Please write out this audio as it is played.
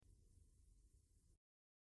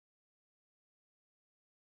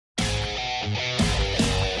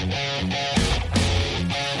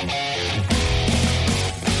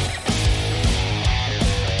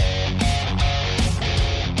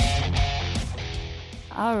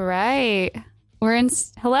All right.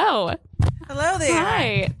 Hello. Hello there.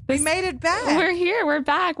 Hi. We made it back. We're here. We're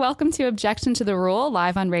back. Welcome to Objection to the Rule,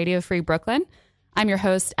 live on Radio Free Brooklyn. I'm your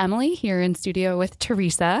host, Emily, here in studio with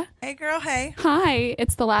Teresa. Hey, girl. Hey. Hi.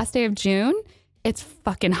 It's the last day of June. It's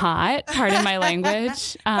fucking hot. Pardon my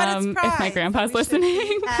language. But it's Pride, if my grandpa's so we should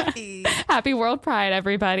listening. be happy. Happy World Pride,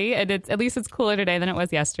 everybody. And at least it's cooler today than it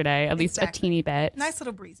was yesterday. At least a teeny bit. Nice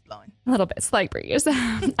little breeze blowing. A little bit, slight breeze.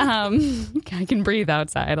 I can breathe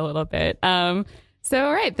outside a little bit. So,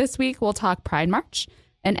 all right, this week we'll talk Pride March,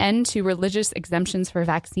 an end to religious exemptions for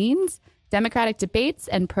vaccines, Democratic debates,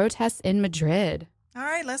 and protests in Madrid. All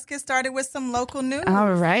right, let's get started with some local news.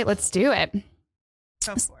 All right, let's do it.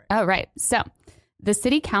 Go for it. All right, so the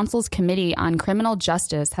City Council's Committee on Criminal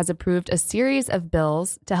Justice has approved a series of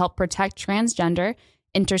bills to help protect transgender,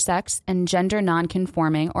 intersex, and gender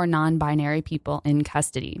nonconforming or non-binary people in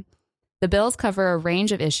custody. The bills cover a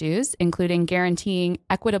range of issues, including guaranteeing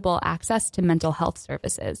equitable access to mental health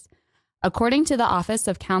services. According to the Office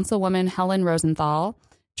of Councilwoman Helen Rosenthal,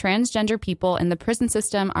 transgender people in the prison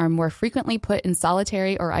system are more frequently put in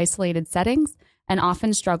solitary or isolated settings and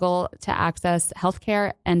often struggle to access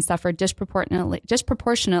healthcare and suffer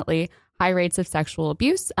disproportionately high rates of sexual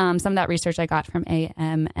abuse. Some of that research I got from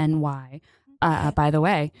AMNY, by the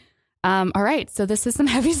way. All right. So this is some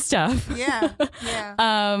heavy stuff. Yeah.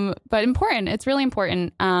 But important. It's really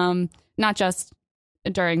important. Not just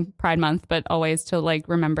during Pride Month, but always to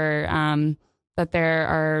remember that there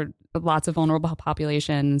are lots of vulnerable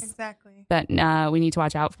populations Exactly. that we need to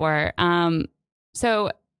watch out for.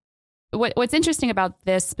 So what's interesting about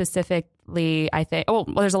this specifically, I think,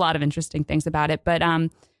 there's a lot of interesting things about it, but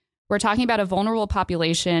we're talking about a vulnerable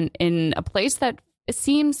population in a place that it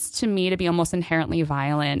seems to me to be almost inherently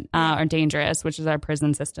violent or dangerous, which is our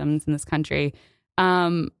prison systems in this country.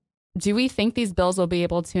 Do we think these bills will be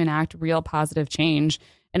able to enact real positive change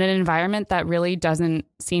in an environment that really doesn't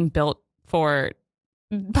seem built for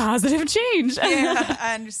positive change? Yeah,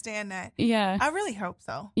 I understand that. Yeah. I really hope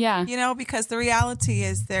so. Yeah. Because the reality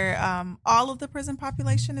is all of the prison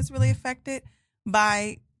population is really affected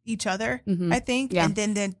by each other, I think. Yeah. And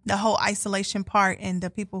then the whole isolation part and the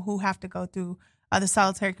people who have to go through the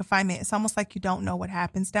solitary confinement, it's almost like you don't know what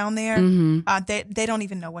happens down there. They don't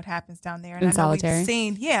even know what happens down there. And In solitary.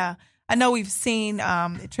 I know we've seen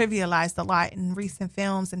it trivialized a lot in recent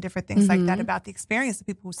films and different things like that about the experience of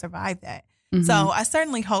people who survived that. So I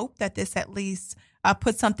certainly hope that this at least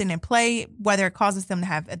puts something in play, whether it causes them to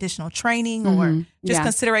have additional training or just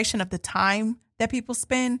consideration of the time that people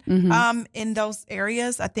spend in those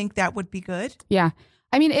areas. I think that would be good. Yeah.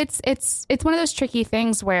 I mean, it's one of those tricky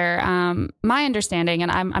things where my understanding,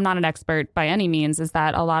 and I'm not an expert by any means, is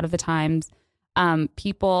that a lot of the times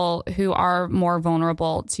people who are more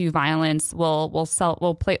vulnerable to violence will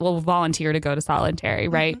volunteer to go to solitary,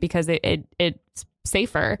 right? Because it's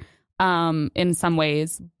safer in some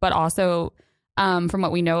ways, but also from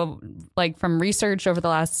what we know, from research over the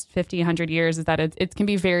last 50, 100 years, is that it can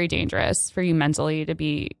be very dangerous for you mentally to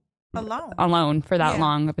be alone for that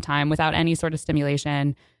long of a time without any sort of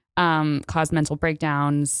stimulation, cause mental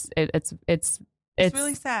breakdowns. It's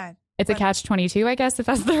really sad. It's a catch-22, I guess, if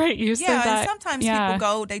that's the right use of that. Yeah, and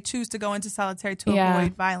sometimes they choose to go into solitary to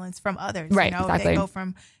avoid violence from others. Right, exactly. They go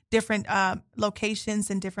from different locations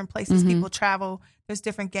and different places people travel. There's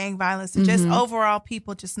different gang violence and just overall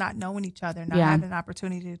people just not knowing each other, not having an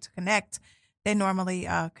opportunity to connect. They normally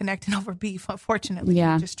connecting over beef, unfortunately,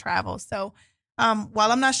 just travel. So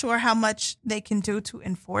while I'm not sure how much they can do to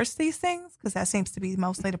enforce these things, because that seems to be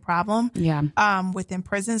mostly the problem within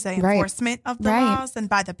prisons, the enforcement of the laws and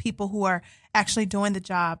by the people who are actually doing the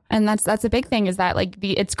job. And that's a big thing, is that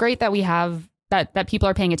it's great that we have that people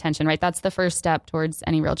are paying attention, right? That's the first step towards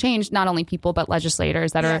any real change, not only people, but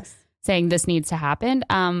legislators that are saying this needs to happen.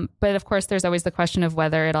 But of course, there's always the question of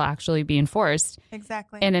whether it'll actually be enforced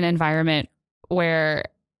in an environment where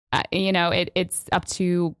it's up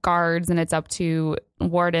to guards and it's up to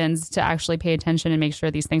wardens to actually pay attention and make sure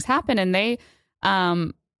these things happen. And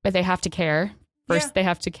but they have to care. First, they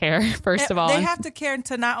have to care, first of all. They have to care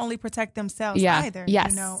to not only protect themselves either,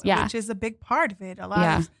 which is a big part of it. A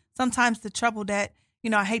lot of sometimes the trouble that,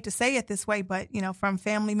 I hate to say it this way, but, from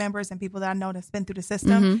family members and people that I know that's been through the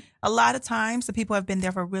system, a lot of times the people have been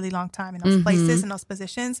there for a really long time in those places, in those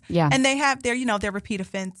positions. Yeah. And they have their repeat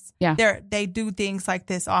offense. Yeah. They do things like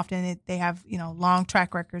this often. They have, long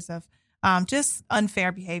track records of just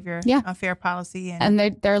unfair behavior, unfair policy. And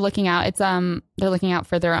they're looking out, they're looking out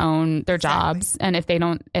for their jobs. And if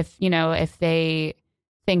they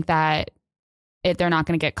think that they're not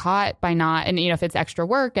going to get caught by if it's extra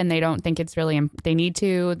work and they don't think it's really, they need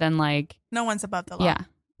to, then no one's above the law.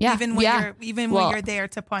 Yeah. Even when you're there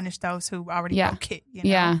to punish those who already broke it. You know?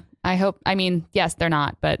 Yeah. I hope. I mean, yes, they're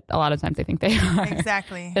not, but a lot of times they think they are.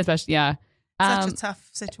 Exactly. Especially, Such a tough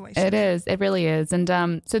situation. It is. It really is.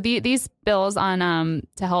 And so these bills on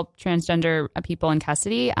to help transgender people in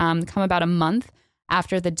custody come about a month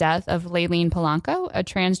after the death of Layleen Polanco, a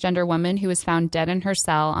transgender woman who was found dead in her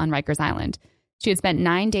cell on Rikers Island. She had spent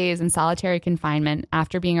 9 days in solitary confinement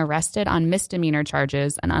after being arrested on misdemeanor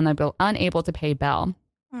charges and unable to pay bail.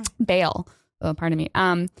 Oh, pardon me.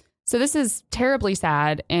 So this is terribly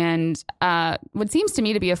sad, and what seems to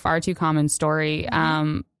me to be a far too common story.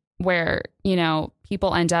 Where,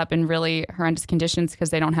 people end up in really horrendous conditions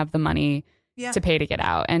because they don't have the money to pay to get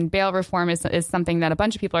out. And bail reform is something that a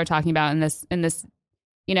bunch of people are talking about in this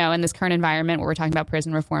current environment where we're talking about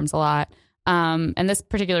prison reforms a lot. And this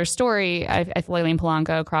particular story, Layleen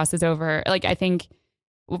Polanco crosses over, I think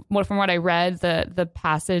from what I read, the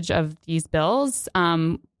passage of these bills,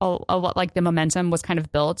 a lot like the momentum was kind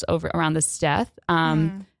of built around this death.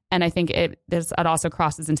 And I think it also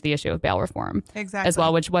crosses into the issue of bail reform as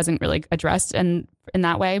well, which wasn't really addressed in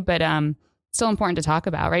that way, but still important to talk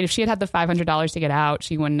about, right? If she had the $500 to get out,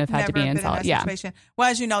 she wouldn't have had to be in solitary. Yeah. Situation. Well,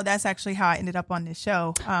 as you know, that's actually how I ended up on this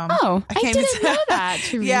show. I didn't know that.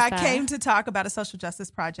 Teresa. I came to talk about a social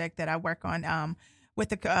justice project that I work on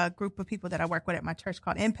with a group of people that I work with at my church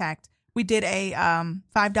called Impact. We did a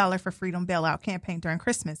 $5 for Freedom bailout campaign during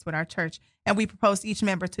Christmas with our church, and we proposed each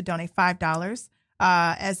member to donate $5.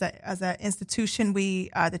 As an institution,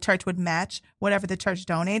 the church would match whatever the church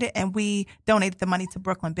donated, and we donated the money to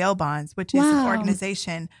Brooklyn Bail Bonds, which is an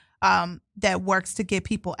organization that works to get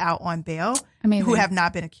people out on bail who have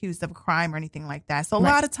not been accused of a crime or anything like that. So a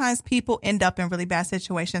lot of times people end up in really bad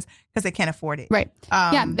situations because they can't afford it. Right.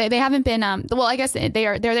 They haven't been. Well, I guess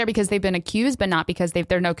they're there because they've been accused, but not because there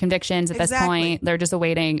are no convictions at this point. They're just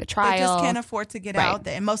awaiting a trial. They just can't afford to get out,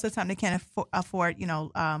 and most of the time they can't afford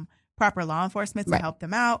proper law enforcement to help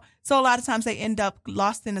them out. So a lot of times they end up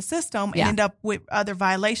lost in the system and end up with other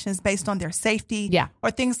violations based on their safety or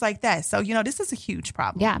things like that. So, this is a huge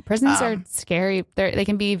problem. Yeah. Prisons are scary. They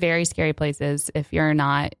can be very scary places if you're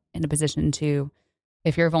not in a position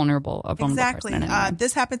if you're vulnerable, a vulnerable exactly. person.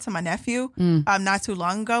 This happened to my nephew not too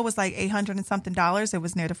long ago. It was like $800 and something. It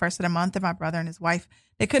was near the first of the month, and my brother and his wife,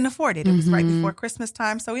 they couldn't afford it. It was right before Christmas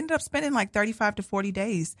time. So we ended up spending like 35 to 40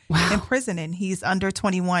 days in prison, and he's under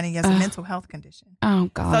 21 and he has a mental health condition. Oh,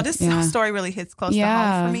 God. So this story really hits close to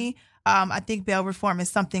home for me. I think bail reform is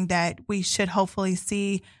something that we should hopefully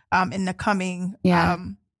see in the coming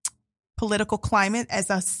political climate as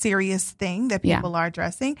a serious thing that people are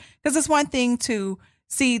addressing. Because it's one thing to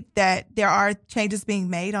see that there are changes being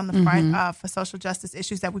made on the front for social justice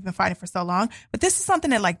issues that we've been fighting for so long. But this is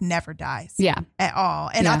something that never dies at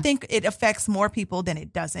all. And I think it affects more people than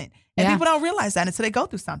it doesn't. And people don't realize that until they go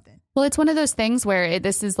through something. Well, it's one of those things where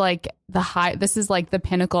this is like the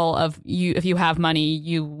pinnacle of you. If you have money,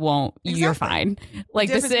 you're fine. Like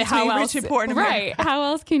this is how else, rich and poor in right? How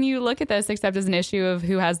else can you look at this except as an issue of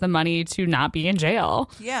who has the money to not be in jail?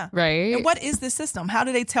 Yeah. Right. And what is the system? How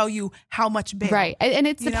do they tell you how much bail? Right. And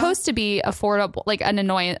it's supposed to be affordable, like an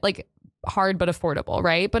annoying, like hard, but affordable.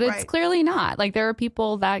 Right. But it's clearly not. Like there are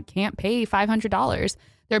people that can't pay $500.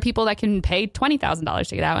 There are people that can pay $20,000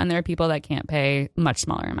 to get out, and there are people that can't pay much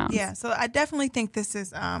smaller amounts. Yeah, so I definitely think this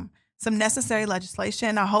is some necessary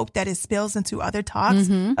legislation. I hope that it spills into other talks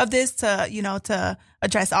of this to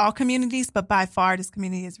address all communities, but by far this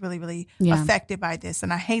community is really, really affected by this.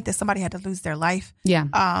 And I hate that somebody had to lose their life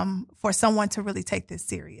for someone to really take this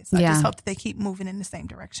serious. I just hope that they keep moving in the same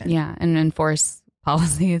direction. Yeah, and enforce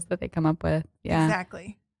policies that they come up with. Yeah,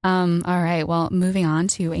 exactly. All right, well, moving on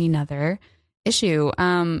to another issue.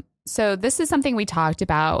 So this is something we talked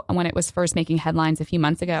about when it was first making headlines a few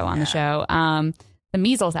months ago on the show, the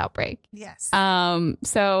measles outbreak. Yes.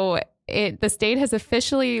 So the state has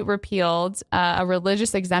officially repealed a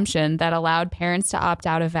religious exemption that allowed parents to opt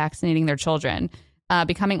out of vaccinating their children,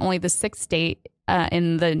 becoming only the sixth state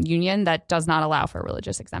in the union that does not allow for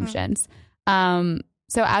religious exemptions.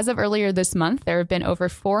 So as of earlier this month, there have been over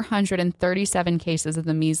 437 cases of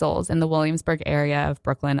the measles in the Williamsburg area of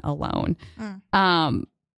Brooklyn alone.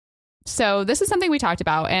 So this is something we talked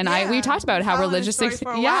about, and we talked about how religious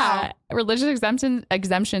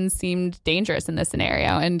exemptions seemed dangerous in this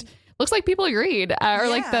scenario, and looks like people agreed,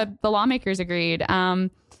 like the lawmakers agreed.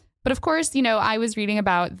 But of course, I was reading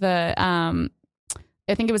about I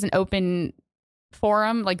think it was an open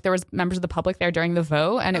forum, like there was members of the public there during the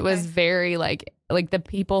vote, and it was very like the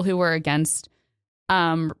people who were against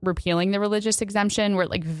repealing the religious exemption were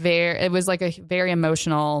it was like a very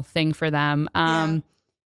emotional thing for them.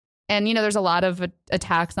 And, there's a lot of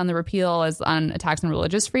attacks on the repeal as on attacks on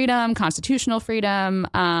religious freedom, constitutional freedom,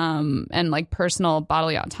 and like personal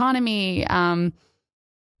bodily autonomy.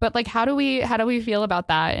 But like, how do we feel about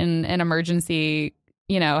that in an emergency,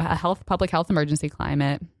 a public health emergency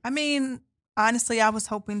climate? I mean, honestly, I was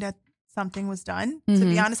hoping that something was done. To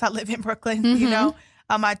be honest, I live in Brooklyn,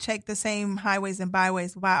 I check the same highways and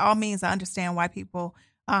byways. By all means, I understand why people,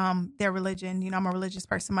 their religion, I'm a religious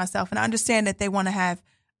person myself, and I understand that they want to have,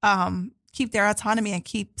 keep their autonomy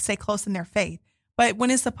and stay close in their faith. But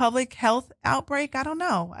when it's a public health outbreak, I don't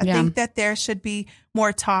know. I think that there should be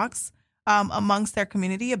more talks amongst their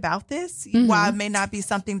community about this. While it may not be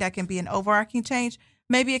something that can be an overarching change,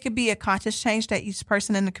 maybe it could be a conscious change that each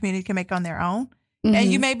person in the community can make on their own.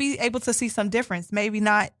 And you may be able to see some difference, maybe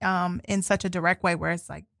not in such a direct way where it's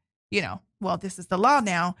like, well, this is the law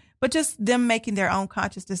now, but just them making their own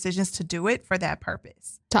conscious decisions to do it for that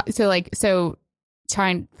purpose. So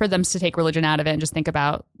trying for them to take religion out of it and just think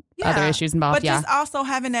about other issues involved. But just also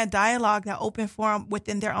having that dialogue, that open forum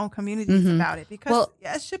within their own communities about it, because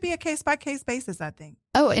it should be a case by case basis, I think.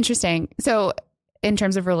 Oh, interesting. So in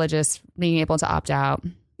terms of religious being able to opt out.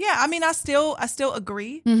 Yeah, I mean, I still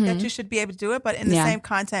agree that you should be able to do it, but in the same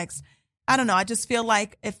context, I don't know. I just feel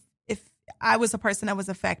like if I was a person that was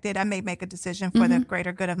affected, I may make a decision for the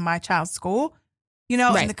greater good of my child's school, in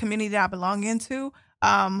the community that I belong into.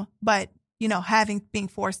 But being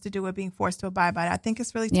forced to do it, being forced to abide by it, I think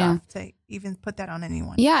it's really tough to even put that on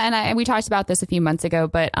anyone. Yeah, and we talked about this a few months ago,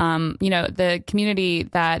 but the community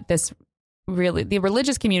that this. Really, the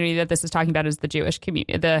religious community that this is talking about is the Jewish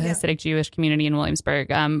community, the Hasidic Jewish community in Williamsburg.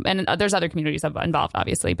 And there's other communities involved,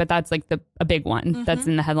 obviously, but that's like a big one that's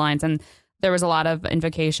in the headlines. And there was a lot of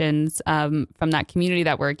invocations from that community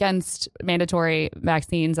that were against mandatory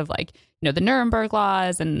vaccines of like, the Nuremberg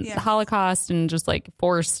laws and the Holocaust and just like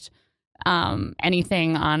forced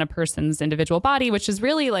anything on a person's individual body, which is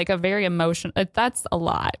really like a very emotional, that's a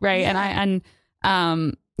lot. Right.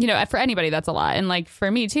 Yeah. For anybody, that's a lot. And like for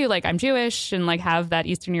me too, like I'm Jewish and like have that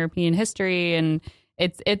Eastern European history. And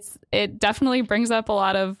it definitely brings up a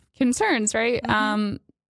lot of concerns. Right. It's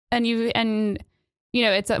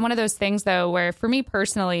one of those things though, where for me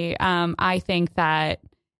personally, I think that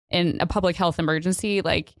in a public health emergency,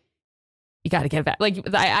 like you got to give that. Like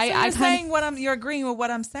you're agreeing with what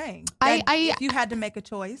I'm saying. If you had to make a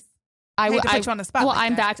choice. I hate to put you on the spot. Well,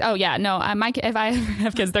 I'm back. Oh yeah, no. If I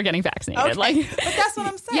have kids, they're getting vaccinated. Okay. But that's what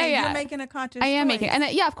I'm saying. You're making a conscious choice. I am making, and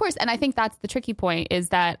of course. And I think that's the tricky point is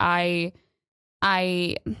that I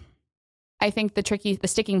think the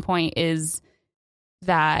sticking point is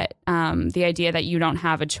that the idea that you don't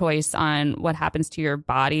have a choice on what happens to your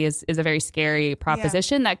body is a very scary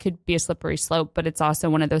proposition that could be a slippery slope. But it's also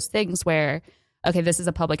one of those things where, okay, this is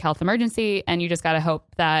a public health emergency, and you just got to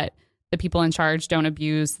hope that the people in charge don't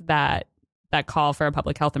abuse that call for a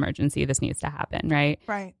public health emergency. This needs to happen, right?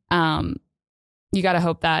 Right. You got to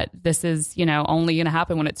hope that this is, only going to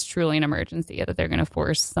happen when it's truly an emergency, that they're going to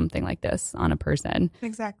force something like this on a person.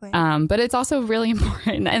 Exactly. But it's also really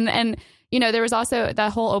important. And there was also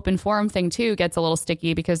that whole open forum thing too gets a little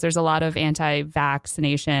sticky because there's a lot of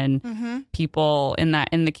anti-vaccination people in that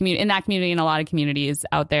community and a lot of communities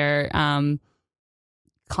out there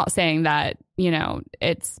saying that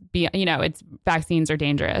it's vaccines are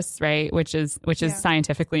dangerous, right? Which is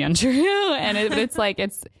scientifically untrue, and it's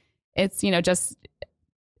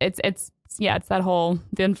that whole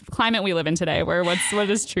the climate we live in today, where what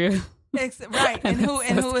is true. Right, and who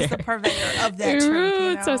is the purveyor of that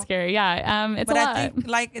truth? It's so scary. Yeah, it's but a lot. I think,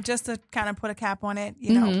 like, just to kind of put a cap on it,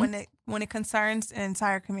 when it concerns an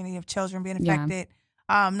entire community of children being affected.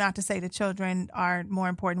 Not to say the children are more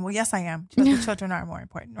important. Well, yes, I am. The children are more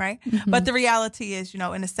important, right? But the reality is, in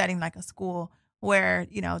a setting like a school where,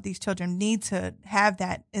 these children need to have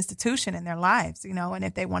that institution in their lives, and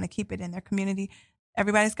if they want to keep it in their community,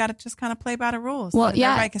 everybody's got to just kind of play by the rules. Well, so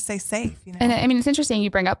everybody can stay safe. And I mean, it's interesting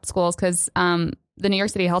you bring up schools because the New York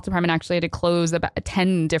City Health Department actually had to close about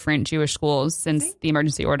 10 different Jewish schools since the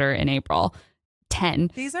emergency order in April.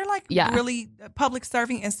 10. These are like really public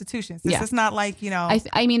serving institutions. This is not like,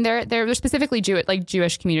 I mean, they're specifically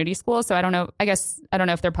Jewish community schools. So I don't know. I don't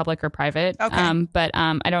know if they're public or private. Okay. But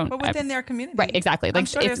I don't. But within their community. Right. Exactly. I'm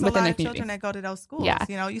sure there's within a lot of children that go to those schools.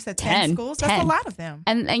 Yeah. You said 10 schools. 10. That's a lot of them.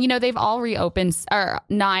 And they've all reopened, or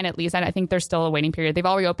 9 at least. And I think there's still a waiting period. They've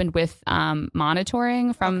all reopened with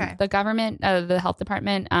monitoring from the government, the health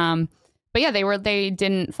department. But yeah, they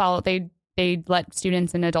didn't follow. They let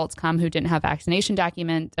students and adults come who didn't have vaccination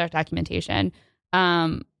documentation.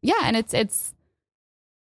 And it's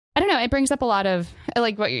I don't know. It brings up a lot of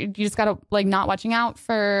like what you just got to like not watching out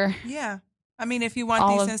for. Yeah. I mean, if you want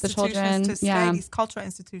all these of the children, institutions to stay, these cultural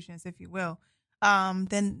institutions, if you will,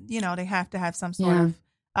 then, you know, they have to have some sort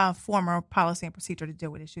of form or policy and procedure to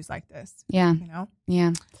deal with issues like this. Yeah. You know?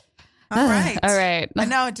 Yeah. All right. All right. I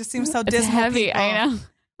know, it just seems so It's dismal. heavy. People. I know.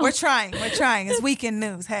 We're trying. It's weekend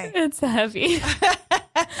news. Hey. It's heavy.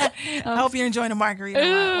 I hope you're enjoying a margarita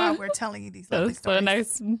while we're telling you these lovely stories. A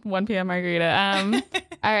nice 1 p.m. margarita.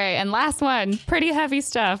 All right. And last one, pretty heavy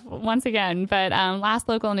stuff once again, but last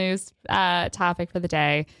local news topic for the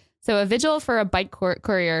day. So a vigil for a bike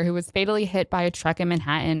courier who was fatally hit by a truck in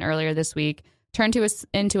Manhattan earlier this week turned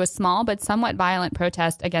into a small but somewhat violent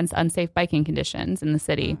protest against unsafe biking conditions in the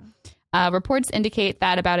city. Reports indicate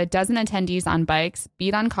that about a dozen attendees on bikes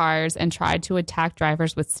beat on cars and tried to attack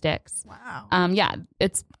drivers with sticks. Wow. Yeah,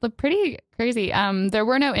 it's pretty crazy. There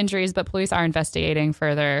were no injuries, but police are investigating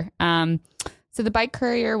further. So the bike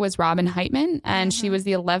courier was Robin Heitman, and she was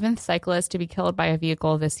the 11th cyclist to be killed by a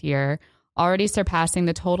vehicle this year, already surpassing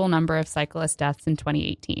the total number of cyclist deaths in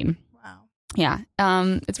 2018. Yeah,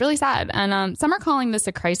 it's really sad. And some are calling this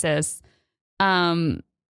a crisis.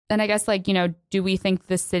 And I guess, like, you know, do we think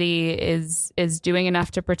the city is doing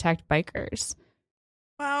enough to protect bikers?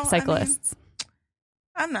 Well, cyclists.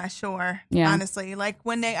 I mean, I'm not sure, honestly. Like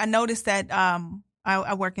I noticed that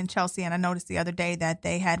I work in Chelsea, and I noticed the other day that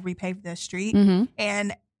they had repaved the street. Mm-hmm.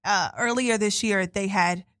 And earlier this year, they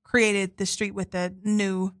had created the street with the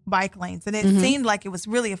new bike lanes, and it seemed like it was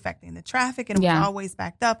really affecting the traffic, and it was always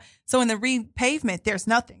backed up. So in the repavement, there's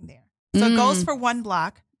nothing there. So it goes for one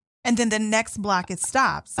block, and then the next block it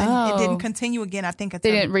stops, and it didn't continue again. I think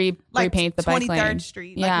they didn't repaint the bike lane. 23rd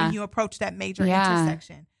Street, like when you approach that major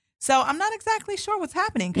intersection. So I'm not exactly sure what's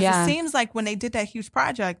happening, because it seems like when they did that huge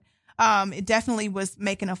project, it definitely was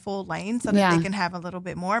making a full lane so that they can have a little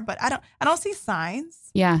bit more. But I don't see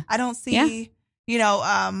signs. Yeah, I don't see. You know,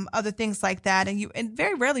 other things like that, and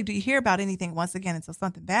very rarely do you hear about anything once again until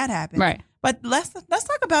something bad happens. Right. But let's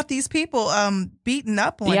talk about these people beating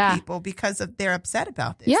up on people because they're upset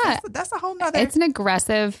about this. Yeah, that's a whole nother. It's an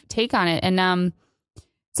aggressive take on it, and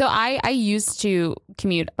so I used to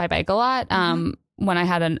commute by bike a lot. When I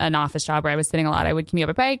had an office job where I was sitting a lot, I would commute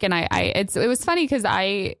by bike, and it was funny because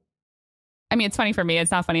I mean, it's funny for me.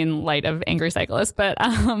 It's not funny in light of angry cyclists, but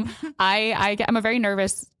I'm a very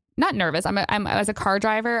nervous. Not nervous. I'm as a car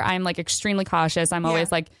driver, I'm like extremely cautious. I'm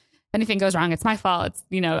always like, if anything goes wrong, it's my fault. It's,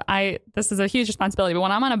 you know, this is a huge responsibility. But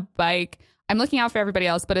when I'm on a bike, I'm looking out for everybody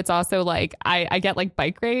else. But it's also like I get like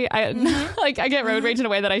bike rage. I get road rage in a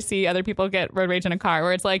way that I see other people get road rage in a car,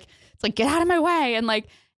 where it's like get out of my way, it's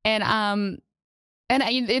been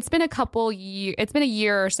it's been a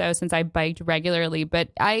year or so since I biked regularly, but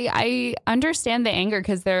I understand the anger,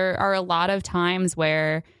 because there are a lot of times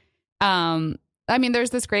where I mean, there's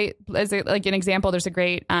this great, as like an example, there's a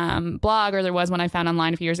great blog, or there was one I found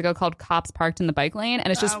online a few years ago, called Cops Parked in the Bike Lane.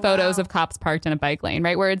 And it's just photos of cops parked in a bike lane,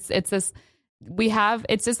 right? Where it's just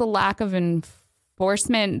a lack of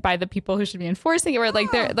enforcement by the people who should be enforcing it. Where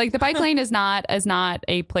the bike lane is not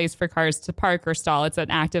a place for cars to park or stall. It's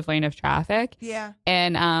an active lane of traffic. Yeah.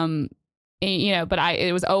 And, you know, but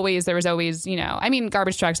there was always, you know, I mean,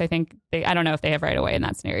 garbage trucks, I think I don't know if they have right of way in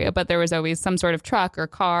that scenario, but there was always some sort of truck or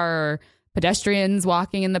car or pedestrians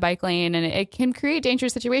walking in the bike lane, and it can create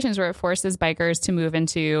dangerous situations where it forces bikers to move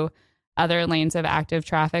into other lanes of active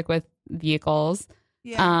traffic with vehicles.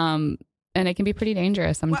 Yeah. And it can be pretty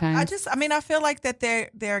dangerous sometimes. Well, I feel like that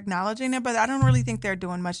they're acknowledging it, but I don't really think they're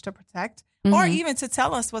doing much to protect or even to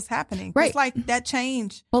tell us what's happening. Right. It's like that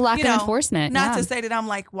change. Well, lack of enforcement. Not to say that I'm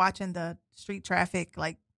like watching the street traffic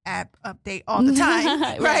like app update all the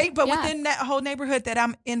time, right? But within that whole neighborhood that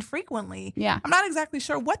I'm in frequently, I'm not exactly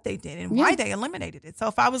sure what they did and why they eliminated it. So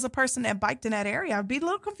if I was a person that biked in that area, I'd be a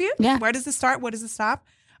little confused. Yeah. Where does it start? Where does it stop?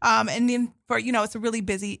 And then it's a really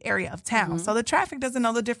busy area of town. So the traffic doesn't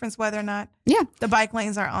know the difference whether or not the bike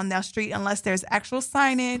lanes are on that street, unless there's actual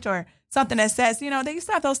signage or something that says, they used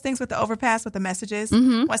to have those things with the overpass with the messages.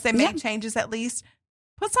 Once they make changes, at least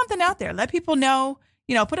put something out there. Let people know.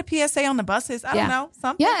 Put a PSA on the buses. I don't know,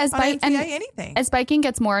 something. Yeah, anything. As biking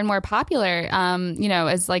gets more and more popular,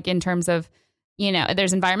 as like in terms of,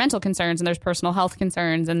 there's environmental concerns and there's personal health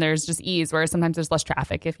concerns and there's just ease, where sometimes there's less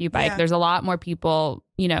traffic if you bike. Yeah. There's a lot more people,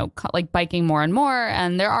 like biking more and more.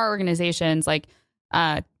 And there are organizations like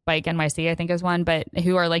Bike NYC, I think is one, but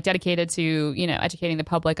who are like dedicated to, educating the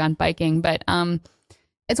public on biking. But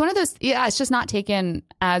it's one of those, it's just not taken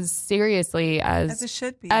as seriously as it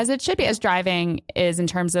should be. As driving is, in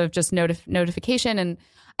terms of just notification. And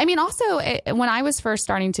I mean, also, when I was first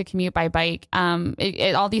starting to commute by bike,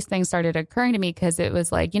 all these things started occurring to me, because it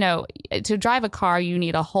was like, to drive a car, you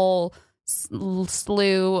need a whole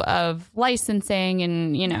slew of licensing,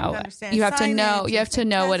 and you have to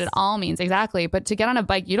know what it all means. Exactly. But to get on a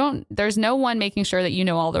bike, there's no one making sure that you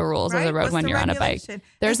know all the rules of the road when you're on a bike.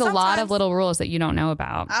 There's a lot of little rules that you don't know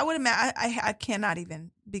about. I would imagine I cannot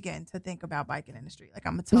even begin to think about biking in the street. Like,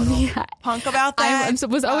 I'm a total punk about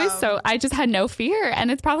that. I just had no fear, and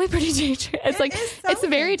it's probably pretty dangerous. It's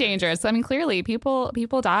very dangerous. I mean, clearly people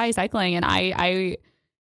die cycling, and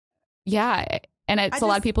and it's a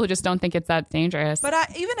lot of people who just don't think it's that dangerous. But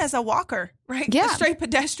even as a walker, right? A straight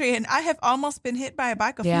pedestrian, I have almost been hit by a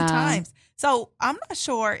bike a few times. So I'm not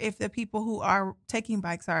sure if the people who are taking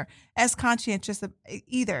bikes are as conscientious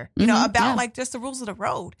either, about like just the rules of the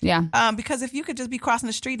road. Yeah. Because if you could just be crossing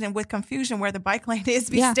the street and with confusion where the bike lane is,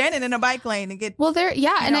 be standing in a bike lane and get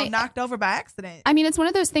knocked over by accident. I mean, it's one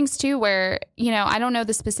of those things too where, I don't know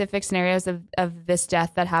the specific scenarios of this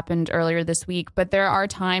death that happened earlier this week, but there are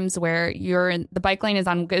times where the bike lane is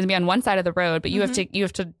going to be on one side of the road, but you have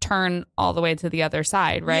to turn all the way to the other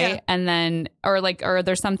side, right? Yeah. And then or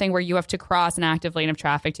there's something where you have to cross an active lane of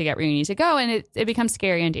traffic to get where you need to go, and it becomes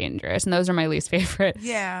scary and dangerous, and those are my least favorite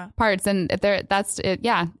parts. And that's it.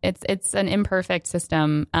 Yeah, it's an imperfect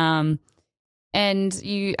system, and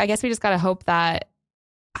I guess we just got to hope that,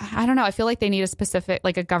 I don't know, I feel like they need a specific,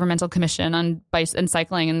 like a governmental commission on bikes and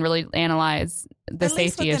cycling and really analyze the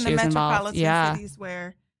safety issues involved. Metropolitan cities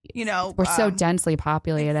where we're so densely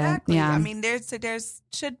populated. Exactly. Yeah. I mean, there's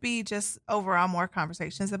should be just overall more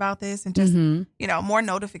conversations about this, and just more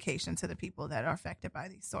notification to the people that are affected by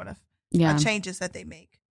these sort of changes that they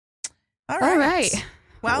make. All right.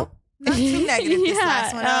 Well, not too negative this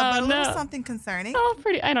last one, but a little something concerning. Oh,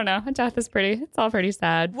 pretty. I don't know. Death is pretty. It's all pretty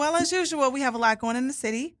sad. Well, as usual, we have a lot going in the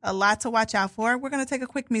city, a lot to watch out for. We're going to take a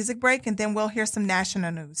quick music break, and then we'll hear some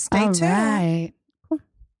national news. Stay tuned. Right.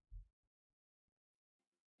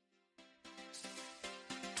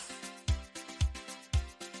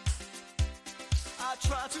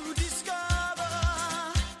 Try to discover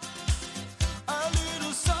a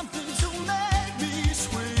little something to make me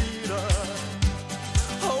sweeter.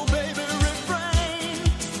 Oh, baby, refrain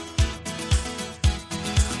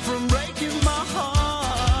from breaking my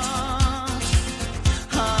heart.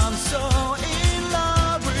 I'm so in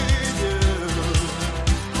love with you.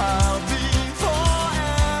 I'll be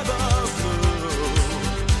forever blue.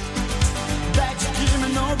 That you give me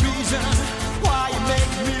no reason why you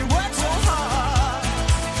make me work so hard.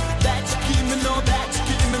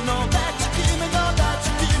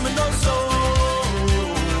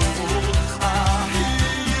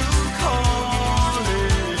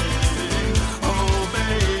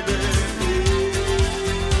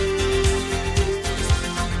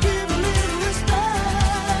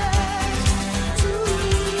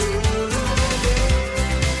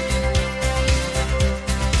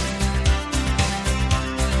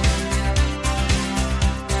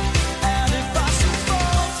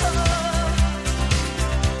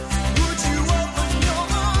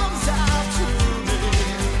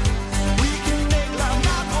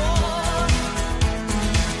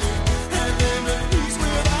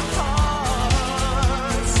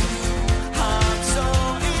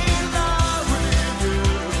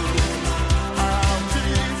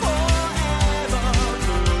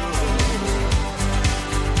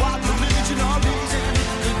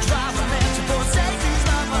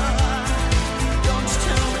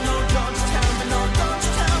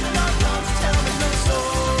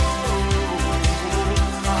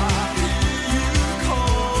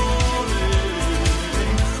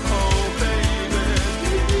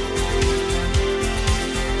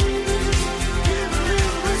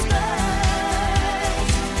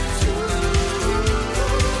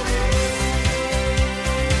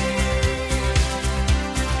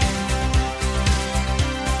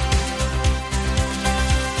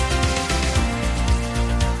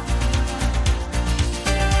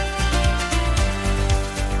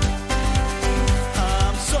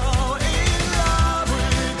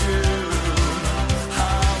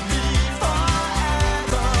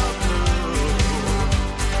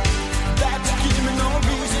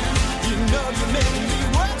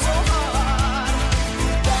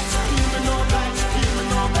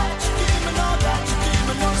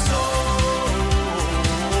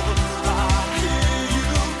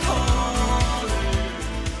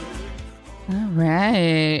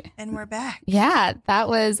 Right. And we're back. Yeah, that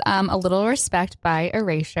was A Little Respect by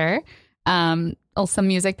Erasure. Some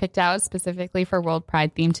music picked out specifically for World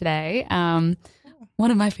Pride theme today. One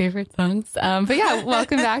of my favorite songs. But yeah,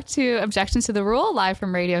 welcome back to Objection to the Rule, live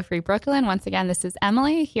from Radio Free Brooklyn. Once again, this is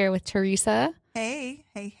Emily here with Teresa. Hey.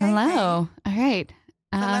 Hello. All right.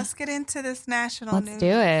 So let's get into this national news. Let's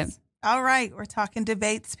do it. All right. We're talking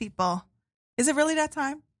debates, people. Is it really that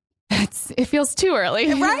time? It feels too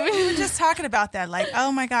early. Right? We were just talking about that. Like,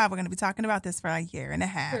 oh my God, we're going to be talking about this for a year and a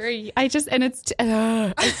half. I don't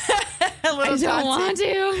want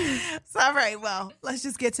to. So, all right, well, let's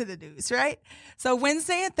just get to the news, right? So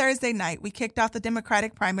Wednesday and Thursday night, we kicked off the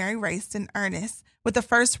Democratic primary race in earnest with the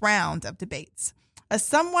first round of debates. A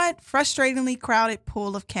somewhat frustratingly crowded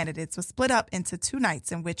pool of candidates was split up into two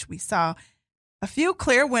nights in which we saw a few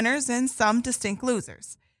clear winners and some distinct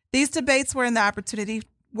losers. These debates were an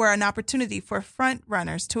opportunity for front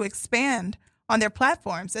runners to expand on their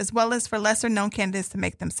platforms, as well as for lesser-known candidates to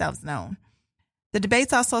make themselves known. The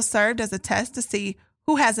debates also served as a test to see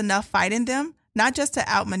who has enough fight in them, not just to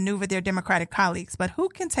outmaneuver their Democratic colleagues, but who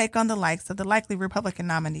can take on the likes of the likely Republican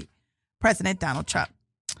nominee, President Donald Trump.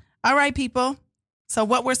 All right, people. So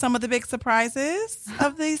what were some of the big surprises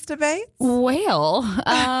of these debates? Well,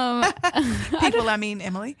 I mean,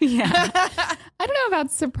 Emily. Yeah. I don't know about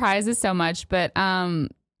surprises so much, but,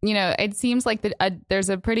 it seems like there's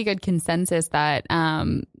a pretty good consensus that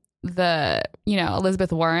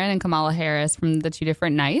Elizabeth Warren and Kamala Harris from the two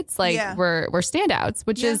different nights, were standouts,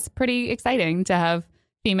 which is pretty exciting to have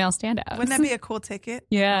female standouts. Wouldn't that be a cool ticket?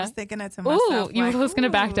 Yeah. I was thinking that to myself. Ooh, you were going to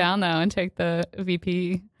back down, though, and take the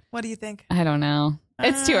VP. What do you think? I don't know.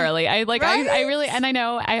 It's too early. I really, and I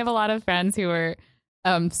know I have a lot of friends who are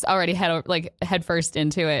already head first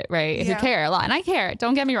into it, right? Yeah. Who care a lot, and I care.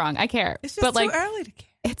 Don't get me wrong, I care. It's just too early to care.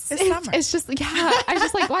 It's summer. It's just I'm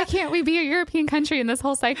just like, why can't we be a European country and this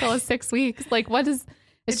whole cycle is 6 weeks? Like, what is?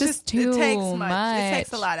 It's just too it takes much. It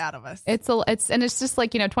takes a lot out of us. It's just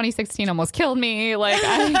like 2016 almost killed me. Like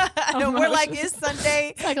we're like, it's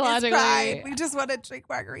Sunday, psychologically. It's Pride. We just want to drink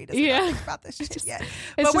margaritas. Yeah, we don't think about this shit yet.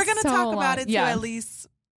 But we're gonna talk about it to at least,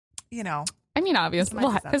 I mean, obviously,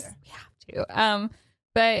 because we have to.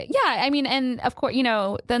 But yeah, I mean, and of course,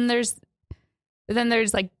 then there's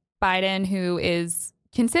like Biden, who is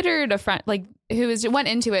considered went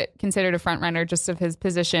into it considered a front runner just of his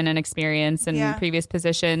position and experience and previous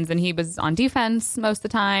positions, and he was on defense most of the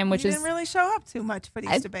time, which didn't really show up too much for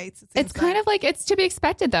these debates. It's kind of like it's to be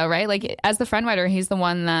expected, though, right? Like as the front runner, he's the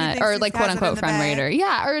one that, or like quote unquote front runner,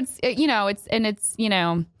 yeah, or it's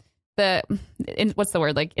what's the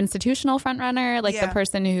word, like institutional front runner, like the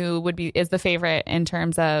person who is the favorite in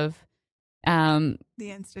terms of the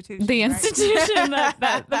institution,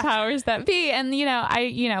 that the powers that be. And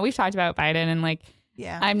we've talked about Biden, and like,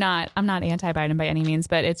 I'm not anti-Biden by any means,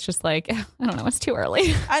 but it's just like, I don't know, it's too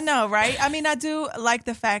early. I know, right? I mean, I do like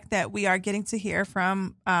the fact that we are getting to hear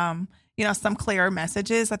from some clearer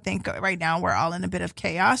messages. I think right now we're all in a bit of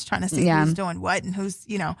chaos trying to see who's doing what and who's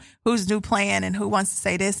new plan and who wants to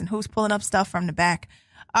say this and who's pulling up stuff from the back.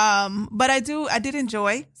 But I did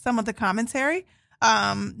enjoy some of the commentary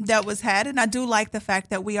that was had. And I do like the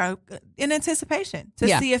fact that we are in anticipation to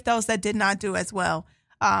see if those that did not do as well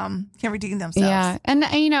can redeem themselves. Yeah. And,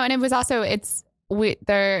 and it was also,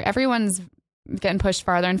 everyone's getting pushed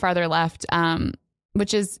farther and farther left,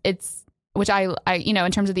 which I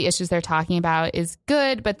in terms of the issues they're talking about is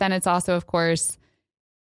good. But then it's also, of course,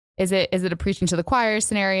 is it a preaching to the choir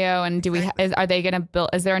scenario? And are they going to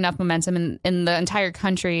build? Is there enough momentum in the entire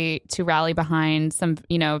country to rally behind some?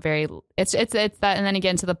 It's that, and then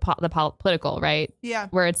again to the political, right? Yeah,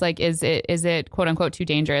 where it's like, is it quote unquote too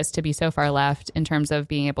dangerous to be so far left in terms of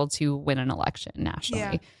being able to win an election nationally?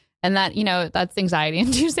 Yeah. And that that's anxiety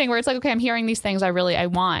inducing. Where it's like, okay, I'm hearing these things I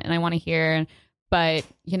want to hear, but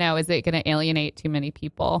is it going to alienate too many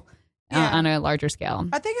people? On a larger scale.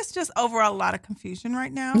 I think it's just overall a lot of confusion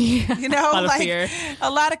right now. Yeah, a lot of fear.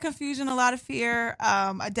 A lot of confusion, a lot of fear.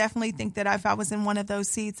 I definitely think that if I was in one of those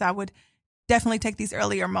seats, I would definitely take these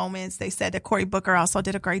earlier moments. They said that Cory Booker also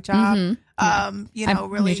did a great job.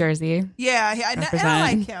 Mm-hmm. Really New Jersey. Yeah, and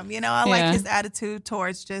I like him. I like his attitude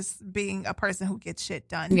towards just being a person who gets shit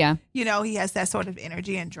done. Yeah. He has that sort of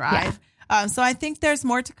energy and drive. Yeah. So I think there's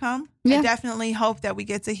more to come. Yeah. I definitely hope that we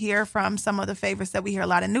get to hear from some of the favorites that we hear a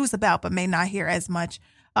lot of news about, but may not hear as much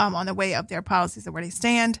on the way of their policies and where they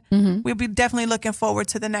stand. Mm-hmm. We'll be definitely looking forward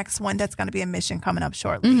to the next one that's going to be in Michigan coming up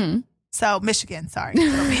shortly. Mm-hmm. So Michigan.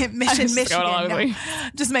 Michigan. No,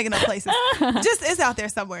 just making up places. Just is out there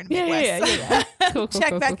somewhere in the Midwest. Yeah. Cool,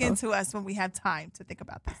 Check back cool. into us when we have time to think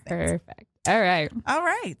about these things. Perfect. All right.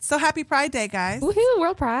 So happy Pride Day, guys. Woohoo,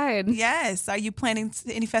 World Pride. Yes. Are you planning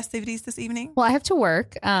any festivities this evening? Well, I have to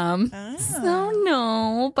work. So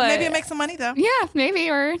no, but maybe you'll make some money though. Yeah, maybe,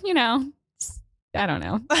 or I don't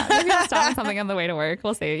know. Maybe I'll stop on something on the way to work.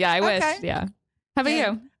 We'll see. Yeah, I wish. Yeah. How about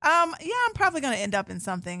you? I'm probably going to end up in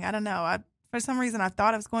something. I don't know. For some reason, I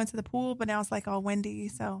thought I was going to the pool, but now it's like all windy.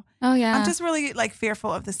 So Oh yeah. I'm just really like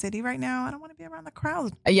fearful of the city right now. I don't want to be around the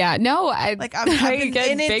crowd. Yeah. No, I've been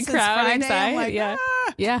get in it big since crowd Friday. I'm anxiety. like, Yeah.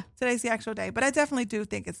 "Ah." Yeah. Today's the actual day, but I definitely do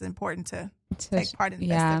think it's important to take part in the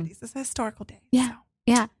yeah. festivities. It's a historical day. Yeah. So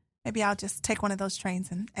Yeah. maybe I'll just take one of those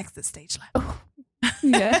trains and exit stage left.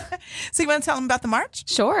 Yeah. So you want to tell them about the march?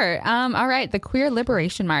 Sure. All right. The Queer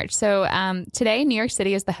Liberation March. So today, New York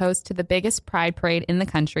City is the host to the biggest pride parade in the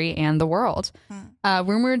country and the world.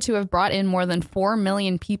 Rumored to have brought in more than 4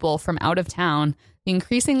 million people from out of town, the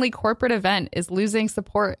increasingly corporate event is losing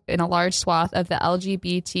support in a large swath of the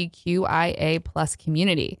LGBTQIA plus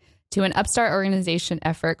community to an upstart organization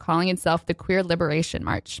effort calling itself the Queer Liberation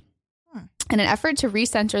March. In an effort to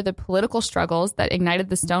recenter the political struggles that ignited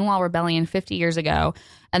the Stonewall Rebellion 50 years ago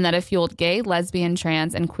and that have fueled gay, lesbian,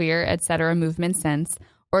 trans, and queer, etc. movements since,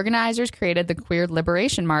 organizers created the Queer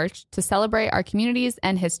Liberation March to celebrate our communities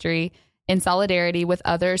and history in solidarity with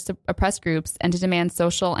other oppressed groups and to demand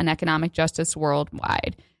social and economic justice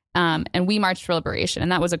worldwide. And we marched for liberation.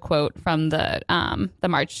 And that was a quote from the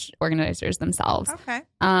march organizers themselves. Okay.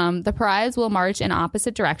 The parades will march in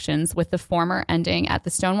opposite directions, with the former ending at the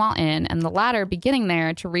Stonewall Inn and the latter beginning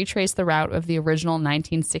there to retrace the route of the original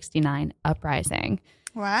 1969 uprising.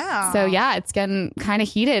 Wow. So, yeah, it's getting kind of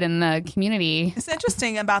heated in the community. It's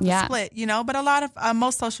interesting about the Yeah. split, but a lot of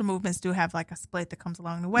most social movements do have like a split that comes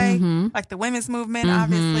along the way, like the women's movement,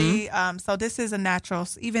 obviously. So this is a natural,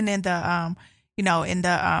 even in the,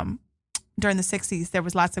 during the 60s, there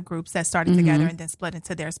was lots of groups that started together and then split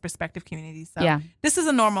into their respective communities. So Yeah. this is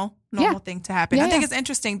a normal thing to happen. Yeah, I think yeah. it's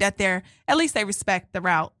interesting that at least they respect the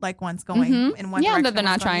route, like one's going in one Yeah, direction. that they're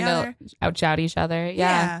not one's going trying the to other. out-shout each other.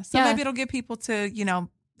 Yeah. So Yeah. maybe it'll give people to,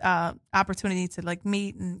 opportunity to like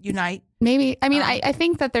meet and unite. Maybe. I mean, I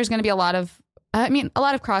think that there's going to be a lot of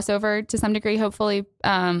crossover to some degree, hopefully.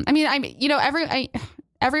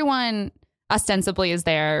 Everyone ostensibly is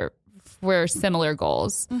there for similar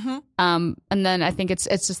goals. And then I think it's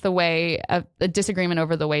just the way of a disagreement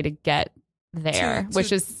over the way to get there,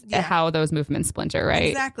 which is how those movements splinter, right?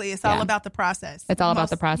 Exactly. It's all about the process. It's all about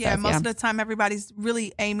the process. Yeah, most of the time everybody's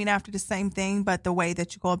really aiming after the same thing, but the way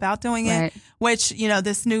that you go about doing it, which,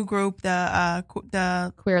 this new group,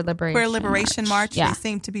 the Queer Liberation March, Yeah. they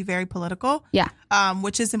seem to be very political. Yeah.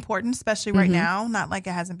 Which is important, especially right now, not like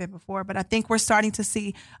it hasn't been before, but I think we're starting to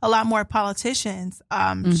see a lot more politicians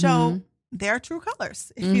show their true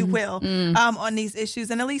colors, if you will, on these issues,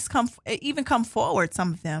 and at least come forward.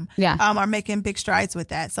 Some of them are making big strides with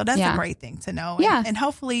that. So that's a great thing to know. Yeah. And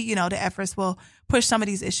hopefully, the efforts will push some of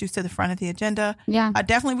these issues to the front of the agenda. Yeah.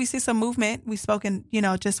 Definitely we see some movement. We've spoken,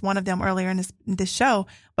 just one of them earlier in this show,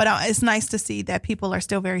 but it's nice to see that people are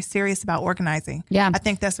still very serious about organizing. Yeah. I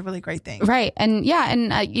think that's a really great thing. Right. And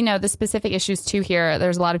the specific issues too here,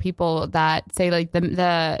 there's a lot of people that say like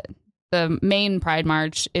the main Pride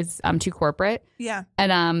March is too corporate. Yeah.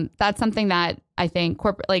 And that's something that I think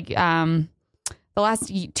corporate, like the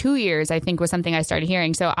last 2 years, I think was something I started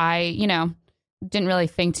hearing. So I, didn't really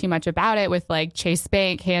think too much about it with like Chase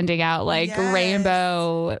Bank handing out like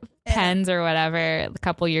rainbow pens or whatever a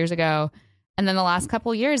couple years ago. And then the last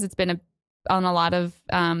couple years, it's been on a lot of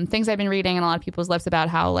things I've been reading and a lot of people's lips about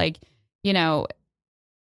how like,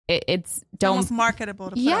 it's almost marketable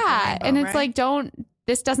to put up a rainbow, and it's right? like,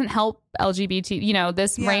 this doesn't help LGBT,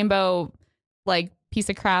 this rainbow like piece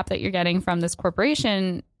of crap that you're getting from this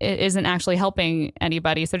corporation isn't actually helping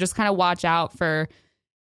anybody. So just kind of watch out for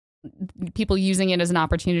people using it as an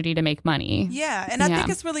opportunity to make money. Yeah. And I think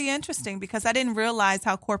it's really interesting because I didn't realize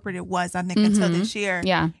how corporate it was, I think, until this year.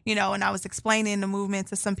 Yeah. And I was explaining the movement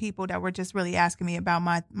to some people that were just really asking me about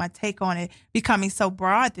my take on it becoming so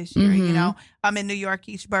broad this year. I'm in New York,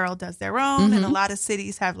 each borough does their own, and a lot of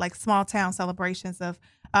cities have like small town celebrations of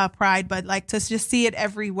Pride, but like to just see it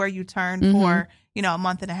everywhere you turn for, a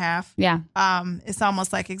month and a half. Yeah. It's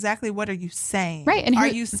almost like, exactly what are you saying? Right. And are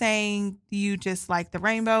you saying you just like the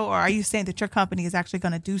rainbow, or are you saying that your company is actually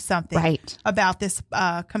going to do something about this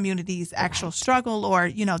community's actual struggle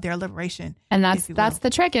or, their liberation? And that's the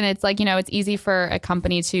trick. And it's like, it's easy for a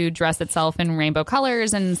company to dress itself in rainbow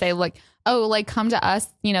colors and say like, oh, like come to us,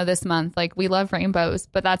 this month. Like we love rainbows,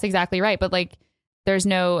 but that's exactly right. But like,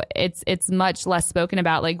 it's much less spoken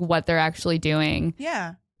about like what they're actually doing.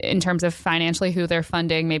 Yeah. In terms of financially who they're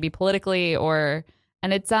funding, maybe politically or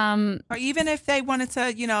And it's or even if they wanted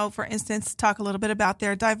to, you know, for instance, talk a little bit about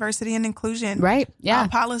their diversity and inclusion, right? Yeah,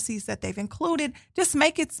 policies that they've included. Just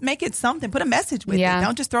make it something. Put a message with it.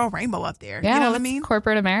 Don't just throw a rainbow up there. Yeah, you know what I mean?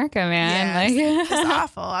 Corporate America, man. Yes. It's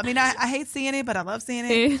awful. I mean, I hate seeing it, but I love seeing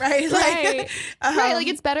it. Right? Right. Right. Like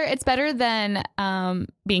it's better than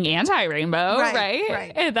being anti-rainbow.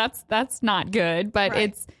 Right. Right. That's not good, but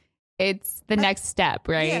it's the next step,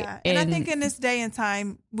 right? Yeah. And I think in this day and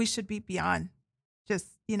time, we should be beyond just,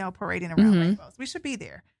 you know, parading around rainbows. We should be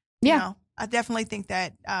there. You know? I definitely think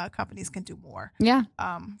that companies can do more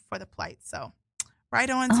for the plight. So right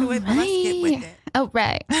on to it. But let's get with it. Oh,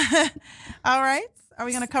 right. All right. Are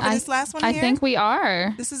we going to cover this last one here? I think we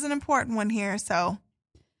are. This is an important one here. So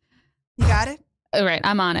you got it? All right.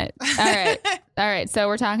 I'm on it. All right. All right. So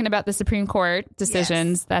we're talking about the Supreme Court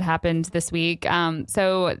decisions that happened this week.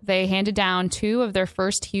 So they handed down two of their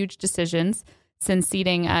first huge decisions since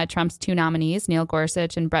seating Trump's two nominees, Neil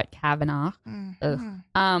Gorsuch and Brett Kavanaugh.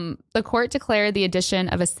 The court declared the addition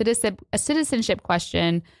of a citizenship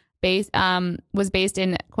question was based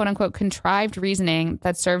in quote unquote contrived reasoning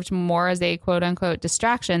that served more as a quote unquote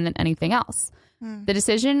distraction than anything else. The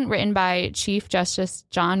decision, written by Chief Justice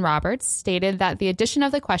John Roberts, stated that the addition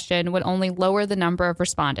of the question would only lower the number of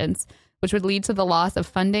respondents, which would lead to the loss of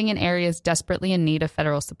funding in areas desperately in need of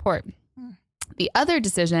federal support. The other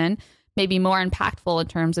decision, maybe more impactful in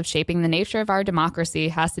terms of shaping the nature of our democracy,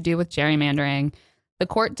 has to do with gerrymandering. The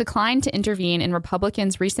court declined to intervene in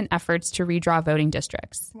Republicans' recent efforts to redraw voting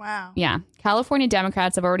districts. Wow. Yeah. California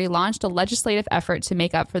Democrats have already launched a legislative effort to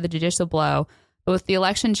make up for the judicial blow. But with the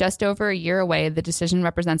election just over a year away, the decision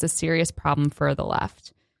represents a serious problem for the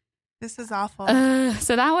left. This is awful.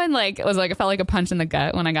 So that one, it felt like a punch in the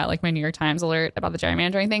gut when I got my New York Times alert about the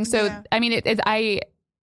gerrymandering thing. So I mean,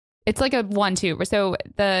 it's like a 1-2. So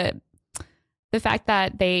the fact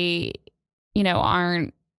that they,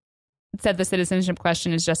 aren't said the citizenship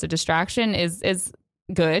question is just a distraction is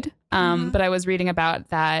good. But I was reading about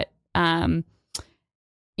that.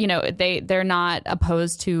 They're not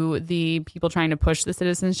opposed to the people trying to push the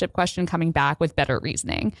citizenship question coming back with better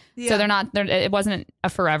reasoning. So it wasn't a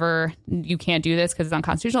forever, you can't do this because it's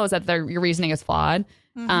unconstitutional. It's that your reasoning is flawed.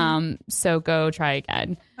 So go try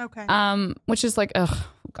again. Okay. Which is oh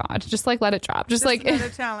God, just let it drop. Just another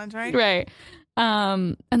challenge, right? Right.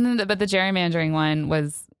 And then but the gerrymandering one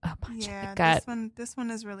was a punch in the gut. This one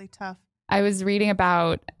is really tough. I was reading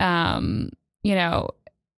about,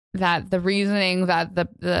 that the reasoning that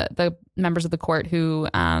the members of the court who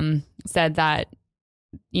said that,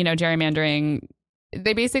 gerrymandering,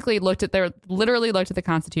 they basically literally looked at the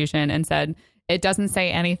Constitution and said, it doesn't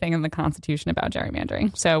say anything in the Constitution about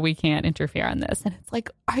gerrymandering, so we can't interfere on this. And it's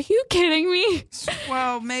are you kidding me?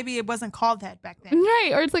 Well, maybe it wasn't called that back then.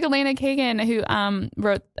 Right. Or it's Elena Kagan who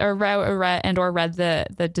read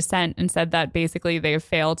the dissent and said that basically they have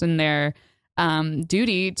failed in their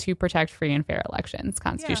duty to protect free and fair elections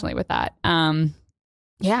constitutionally with that.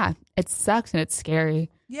 It sucks and it's scary.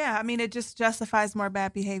 Yeah, I mean, it just justifies more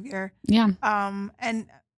bad behavior. Yeah. And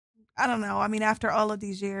I don't know. I mean, after all of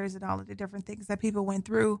these years and all of the different things that people went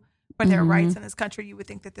through for their rights in this country, you would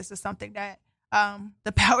think that this is something that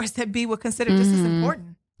the powers that be would consider just as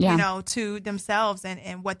important, to themselves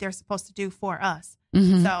and what they're supposed to do for us.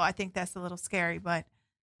 So I think that's a little scary, but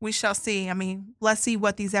we shall see. I mean, let's see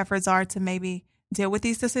what these efforts are to maybe deal with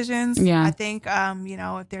these decisions. Yeah. I think,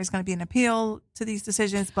 if there's going to be an appeal to these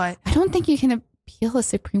decisions, but I don't think you can appeal the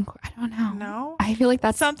Supreme Court. I don't know. No, I feel like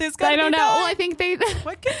that's something's going to be I don't know. done. Well, I think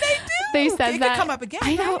what can they do? They said it that could come up again.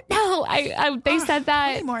 I don't know. They said that.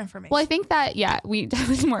 We need more information. Well, I think that we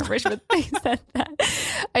definitely need more information. But they said that.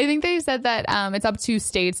 I think they said that it's up to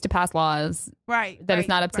states to pass laws. Right. That it's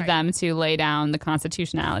not up to them to lay down the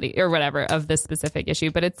constitutionality or whatever of this specific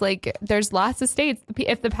issue. But it's there's lots of states.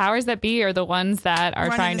 If the powers that be are the ones that are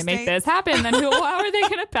trying to make this happen, then how are they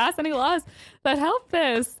going to pass any laws that help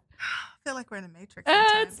this? I feel like we're in a matrix.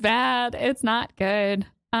 It's bad. It's not good.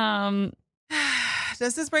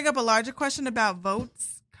 Does this bring up a larger question about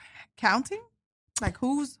votes counting?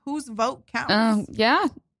 Whose vote counts? Yeah.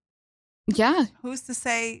 Who's to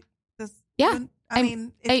say this? Yeah. I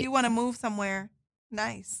mean, if you want to move somewhere,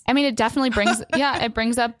 nice. I mean, it definitely brings it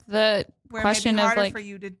brings up the question of for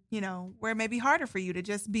you to, where it may be harder for you to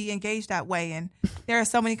just be engaged that way. And there are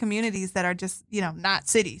so many communities that are just, not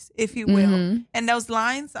cities, if you will. And those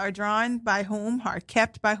lines are drawn by whom, are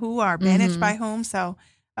kept by who, are managed by whom. So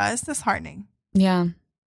it's disheartening. Yeah.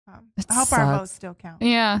 I hope our votes still count.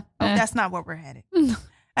 Yeah. That's not where we're headed.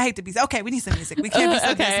 I hate to be. Okay, we need some music. We can't be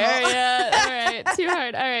so okay. All right. Too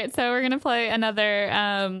hard. All right. So we're gonna play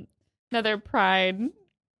another Pride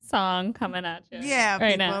song coming at you. Yeah,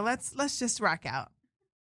 right people. Now. Let's just rock out.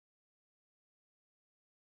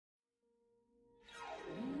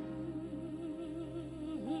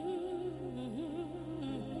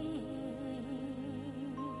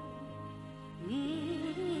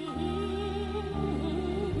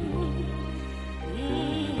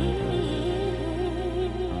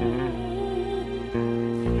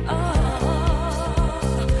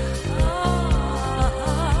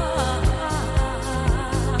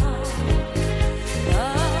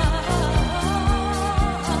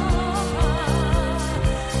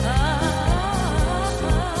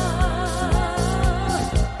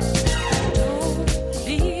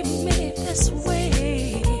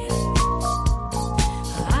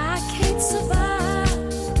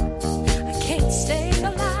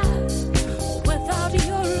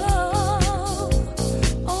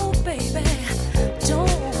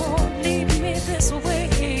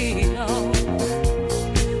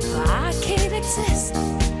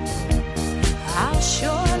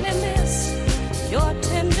 surely miss your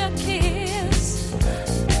tender kiss.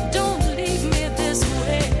 Don't leave me this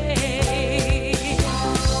way.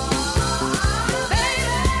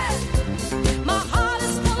 Baby, my heart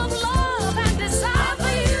is full of love and desire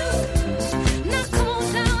for you. Now come on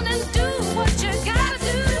down and do what you gotta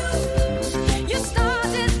do. You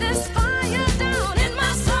started this fire down in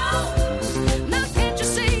my soul. Now can't you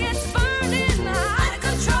see it's burning out of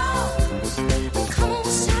control? Come on,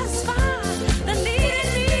 satisfy the need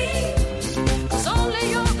in me. 'Cause only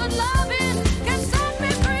your good loving can set me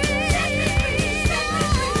free.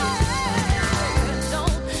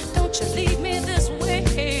 Don't you leave me this way,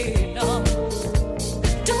 no.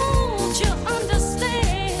 Don't you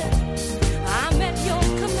understand? I'm at your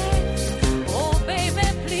command. Oh, baby,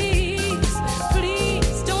 please,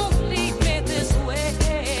 please don't leave me this way.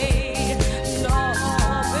 No,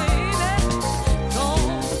 baby,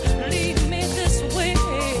 don't leave me this way.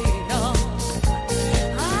 No,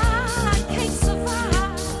 I can't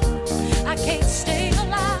survive. I can't stay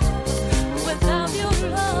alive without your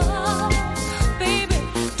love. Baby,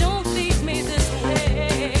 don't leave me this way.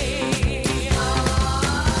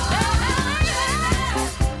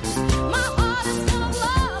 My heart is full of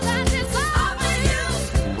love and desire for you.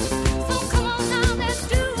 So come on down and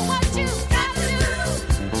do what you gotta do.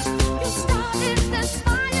 You started this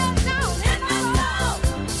fire down in my soul.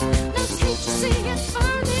 Now can't you see it's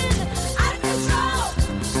burning out of control?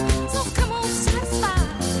 So come on, satisfy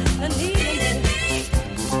the need in me.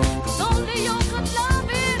 'Cause only your good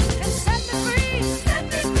loving can set me free. Set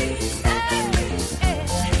me free, set me free.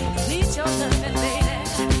 Need your loving, baby.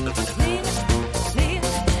 Need it, need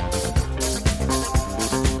it.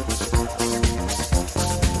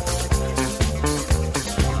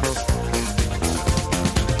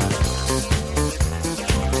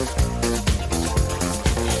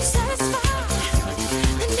 Satisfy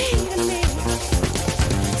the need in me.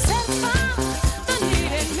 Satisfy the need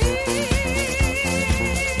in me.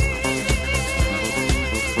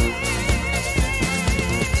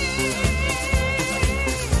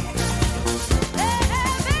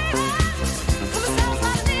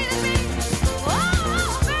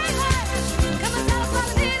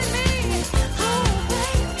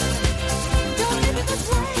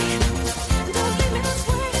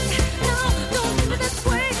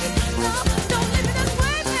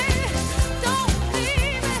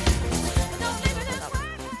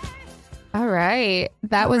 All right.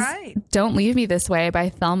 That was right. Don't Leave Me This Way by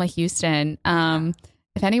Thelma Houston.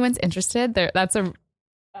 If anyone's interested, the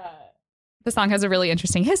song has a really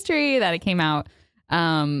interesting history that it came out.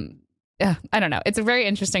 I don't know. It's a very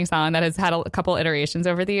interesting song that has had a couple iterations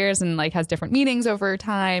over the years and like has different meanings over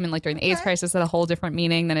time. And like during the AIDS crisis, had a whole different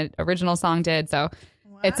meaning than an original song did. So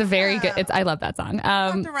it's a very good, I love that song.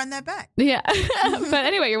 I'll have to run that back. Yeah. But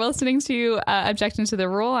anyway, you're listening to Objection to the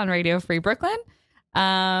Rule on Radio Free Brooklyn.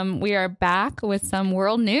 We are back with some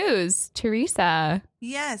world news. Teresa.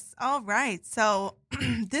 Yes. All right. So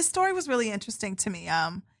this story was really interesting to me,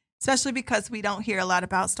 especially because we don't hear a lot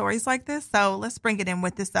about stories like this. So let's bring it in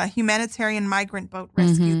with this humanitarian migrant boat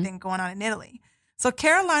rescue thing going on in Italy. So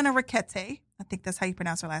Carolina Riquette, I think that's how you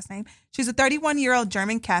pronounce her last name. She's a 31-year-old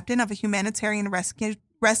German captain of a humanitarian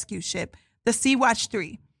rescue ship, the Sea-Watch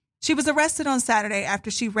 3. She was arrested on Saturday after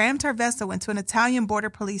she rammed her vessel into an Italian border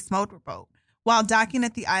police motorboat while docking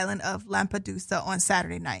at the island of Lampedusa on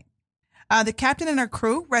Saturday night. The captain and her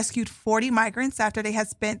crew rescued 40 migrants after they had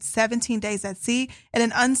spent 17 days at sea in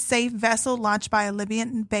an unsafe vessel launched by a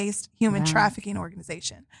Libyan-based human trafficking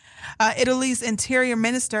organization. Italy's Interior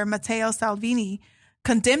Minister, Matteo Salvini,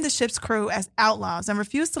 condemned the ship's crew as outlaws and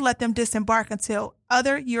refused to let them disembark until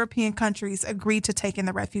other European countries agreed to take in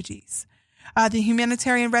the refugees. The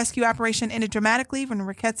humanitarian rescue operation ended dramatically when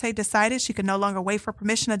Riquette decided she could no longer wait for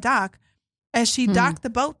permission to dock, as she docked the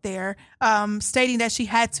boat there, stating that she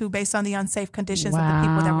had to based on the unsafe conditions of the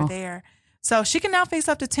people that were there. So she can now face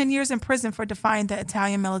up to 10 years in prison for defying the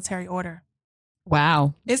Italian military order.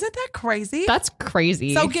 Wow. Isn't that crazy? That's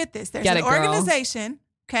crazy. So get this. There's an organization,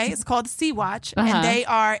 okay, it's called the Sea-Watch, and they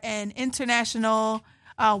are an international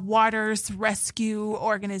waters rescue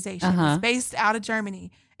organization. It's based out of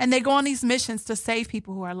Germany. And they go on these missions to save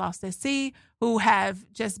people who are lost at sea, who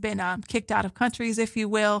have just been kicked out of countries, if you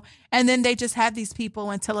will. And then they just have these people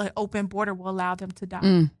until an open border will allow them to dock.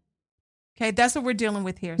 Okay, that's what we're dealing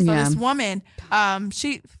with here. So this woman,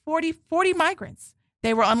 40 migrants.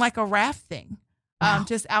 They were on like a raft thing,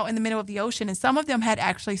 just out in the middle of the ocean. And some of them had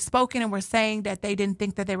actually spoken and were saying that they didn't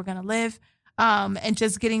think that they were going to live, and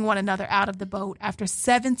just getting one another out of the boat. After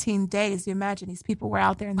 17 days, you imagine these people were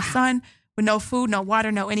out there in the sun with no food, no water,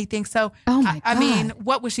 no anything. So, I mean,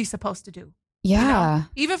 what was she supposed to do? Yeah. You know,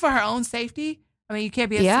 even for her own safety, I mean, you can't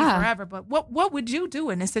be at sea forever, but what would you do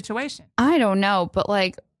in this situation? I don't know, but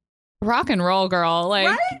like rock and roll girl, like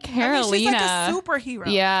Right? Carolina. I mean, she's like a superhero.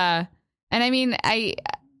 Yeah. And I mean, I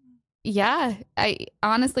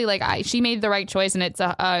honestly, like she made the right choice, and it's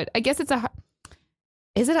I guess it's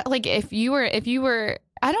is it like if you were,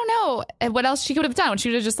 I don't know what else she could have done. She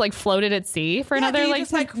would have just like floated at sea for another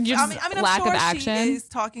just lack I'm of sure action. she is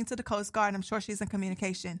talking to the Coast Guard. I'm sure she's in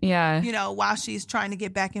communication. Yeah. You know, while she's trying to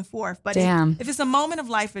get back and forth. But Damn. if it's a moment of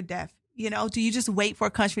life or death, you know, do you just wait for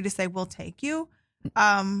a country to say we'll take you?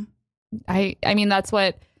 I mean that's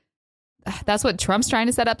what Trump's trying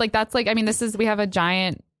to set up. Like that's like, I mean, we have a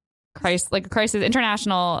giant crisis,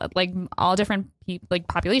 international, like all different like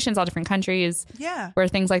populations, all different countries. Yeah. Where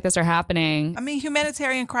things like this are happening. I mean,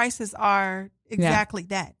 humanitarian crises are exactly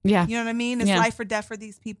that. Yeah. You know what I mean? It's life or death for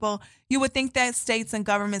these people. You would think that states and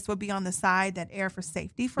governments would be on the side that err for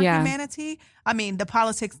safety for humanity. I mean, the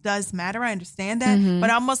politics does matter. I understand that. Mm-hmm. But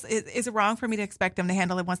almost, is it wrong for me to expect them to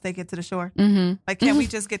handle it once they get to the shore? Mm-hmm. Like, can't we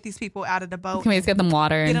just get these people out of the boat? Can we just get them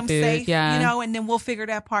water get and them food? safe, Yeah. you know, and then we'll figure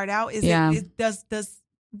that part out.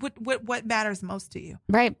 What matters most to you?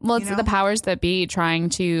 Right. Well, You it's know? the powers that be trying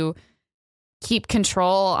to keep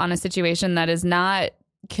control on a situation that is not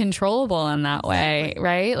controllable in that way,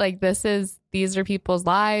 right? Like these are people's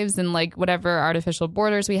lives, and like whatever artificial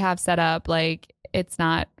borders we have set up, like it's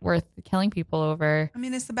not worth killing people over. I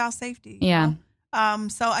mean, it's about safety. you Yeah. know?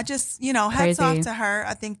 So I just, hats Crazy. off to her.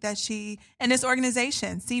 I think that she and this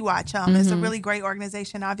organization, Sea Watch, is a really great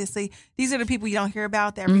organization. Obviously, these are the people you don't hear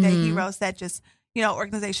about, the everyday heroes that just,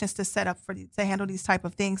 organizations to set up to handle these type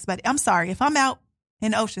of things. But I'm sorry, if I'm out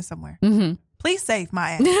in the ocean somewhere, please save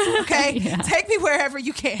my ass. Okay, take me wherever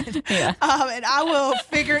you can, and I will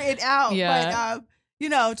figure it out. Yeah.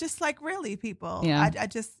 But just like really, people. Yeah. I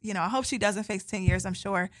just, I hope she doesn't face 10 years. I'm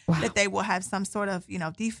sure that they will have some sort of,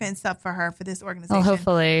 defense up for her for this organization. Well,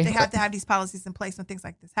 hopefully They have to have these policies in place when things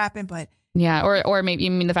like this happen. But yeah, or maybe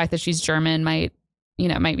the fact that she's German might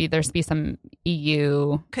be there's be some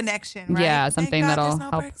EU connection, right? Yeah, something Thank God that'll there's no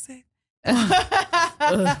help. Brexit.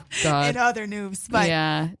 God. In other news, but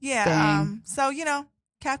yeah. Dang. so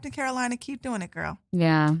Captain Carolina, keep doing it, girl.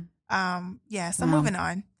 Yeah. So moving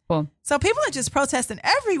on. Cool. So people are just protesting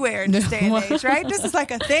everywhere in this day and age, right? This is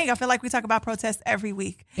like a thing. I feel like we talk about protests every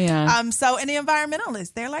week. Yeah. So and the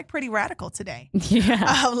environmentalists, they're like pretty radical today.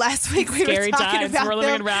 Yeah. Last week we Scary were talking times. about We're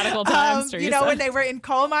living them, in radical times, Teresa. when they were in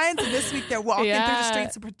coal mines, and this week they're walking through the Yeah.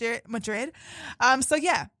 streets of Madrid.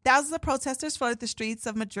 Thousands of protesters flooded the streets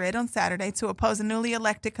of Madrid on Saturday to oppose a newly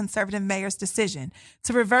elected conservative mayor's decision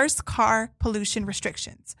to reverse car pollution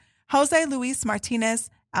restrictions. Jose Luis Martinez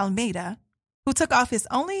Almeida, who took office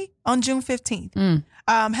only on June 15th,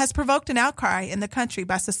 has provoked an outcry in the country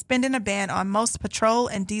by suspending a ban on most petrol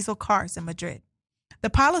and diesel cars in Madrid.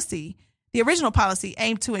 The original policy,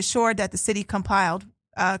 aimed to ensure that the city complied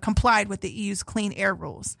with the EU's clean air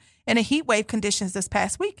rules. In a heat wave conditions this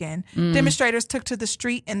past weekend, demonstrators took to the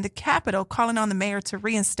street in the capital, calling on the mayor to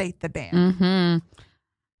reinstate the ban. Mm-hmm.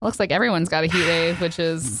 Looks like everyone's got a heat wave, which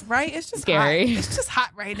is Right? It's just scary. Hot. It's just hot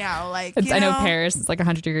right now. Like I know Paris, it's like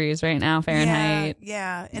 100 degrees right now, Fahrenheit.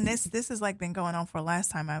 Yeah. And this has like been going on for a long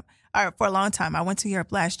time. I went to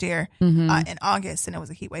Europe last year Mm-hmm. in August, and it was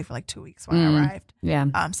a heat wave for like 2 weeks when I arrived. Yeah.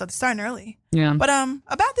 So they're starting early. Yeah. But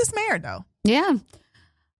about this mayor though. Yeah.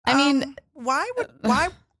 I mean, why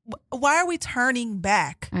are we turning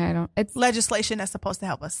back it's legislation that's supposed to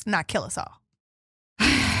help us, not kill us all?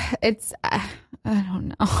 it's I don't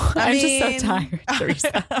know. I'm just so tired,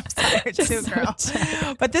 Teresa. I'm tired Just too, so girl.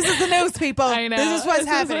 tired. But this is the news, people. I know. This is what's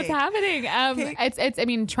happening. What's happening. Okay. It's. I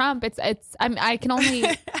mean, Trump. I can only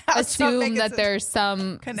Trump assume makes that a there's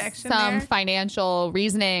some connection some there? financial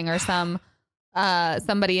reasoning or some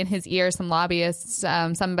somebody in his ear, some lobbyists,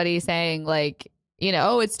 somebody saying like,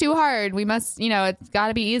 it's too hard. We must, it's got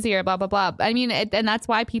to be easier. Blah blah blah. I mean, and that's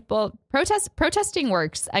why people protesting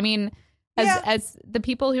works. I mean. As the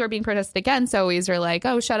people who are being protested against always are like,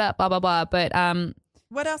 oh, shut up, blah, blah, blah. But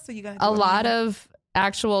what else are you going to do? a lot of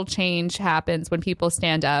actual change happens when people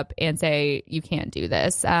stand up and say, you can't do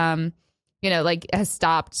this. Has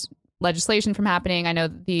stopped legislation from happening. I know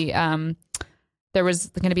there was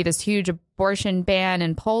going to be this huge abortion ban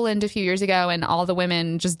in Poland a few years ago, and all the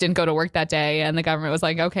women just didn't go to work that day. And the government was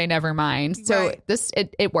like, okay, never mind. So Right.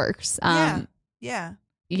 it works. Yeah.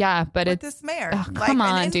 Yeah, but With it's this mayor. oh, come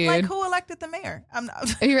on, and dude. Like, who elected the mayor? I'm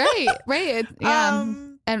not. right. Yeah.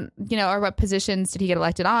 Um, or what positions did he get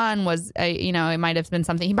elected on? Was it might have been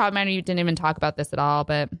something he probably didn't even talk about this at all.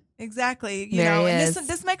 But Exactly. There he and is.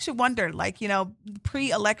 this makes you wonder, like,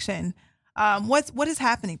 pre-election, what is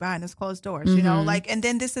happening behind those closed doors, Mm-hmm. and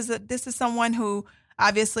then this is someone who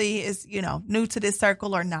obviously is, new to this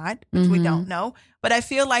circle or not, which we don't know. But I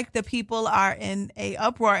feel like the people are in a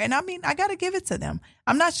uproar. And I mean, I got to give it to them.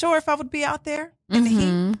 I'm not sure if I would be out there in the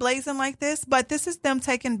heat blazing like this, but this is them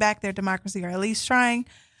taking back their democracy, or at least trying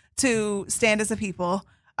to stand as a people.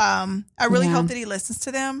 I really hope that he listens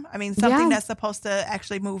to them. I mean, something that's supposed to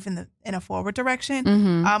actually move in a forward direction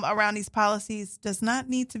around these policies does not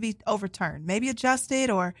need to be overturned. Maybe adjusted,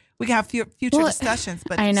 or we can have future discussions.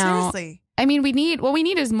 But I know. Seriously, I mean, we need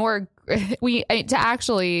is more. To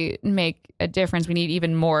actually make a difference, we need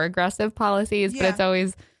even more aggressive policies. But it's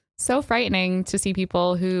always so frightening to see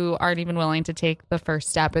people who aren't even willing to take the first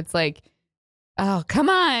step. It's like, oh, come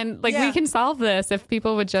on. Like, we can solve this if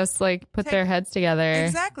people would just put their heads together.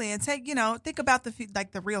 Exactly. And think about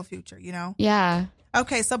the real future, Yeah.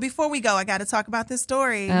 Okay. So before we go, I got to talk about this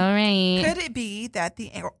story. All right. Could it be that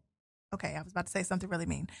okay, I was about to say something really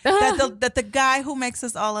mean. that the guy who makes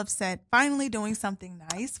us all upset finally doing something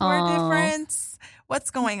nice for a difference.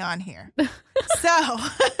 What's going on here? So,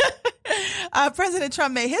 President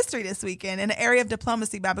Trump made history this weekend in the area of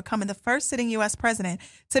diplomacy by becoming the first sitting U.S. president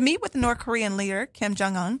to meet with North Korean leader Kim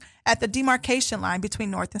Jong-un at the demarcation line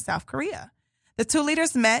between North and South Korea. The two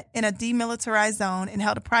leaders met in a demilitarized zone and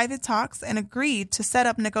held private talks and agreed to set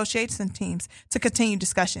up negotiation teams to continue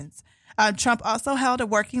discussions. Trump also held a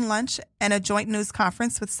working lunch and a joint news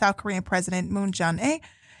conference with South Korean President Moon Jae-in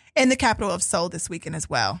in the capital of Seoul this weekend as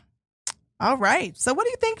well. All right. So what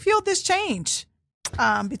do you think fueled this change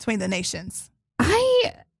between the nations?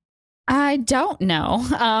 I don't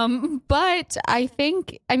know. But I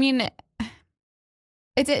think, I mean,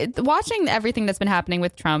 it's watching everything that's been happening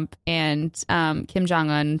with Trump and Kim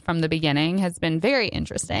Jong-un from the beginning has been very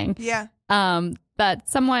interesting. Yeah. That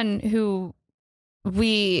someone who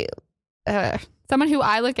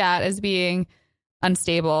I look at as being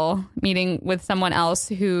unstable, meeting with someone else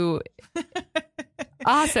who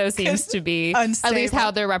also seems to be unstable. At least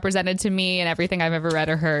how they're represented to me and everything I've ever read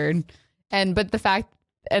or heard. But the fact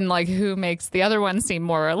and who makes the other one seem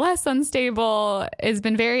more or less unstable has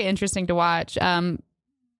been very interesting to watch.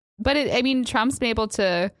 But Trump's been able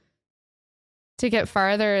to get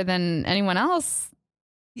farther than anyone else.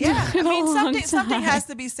 Yeah. I mean, something has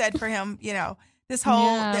to be said for him, this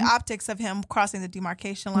whole the optics of him crossing the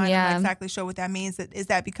demarcation line. I'm not exactly sure what that means. Is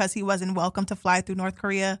that because he wasn't welcome to fly through North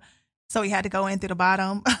Korea, so he had to go in through the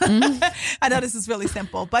bottom? I know this is really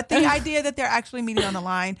simple, but the idea that they're actually meeting on the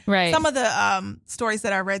line. Right. Some of the stories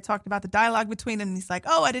that I read talked about the dialogue between them. And he's like,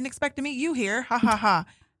 "Oh, I didn't expect to meet you here. Ha ha ha."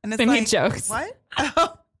 And it's they made jokes. What?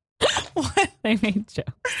 What? They made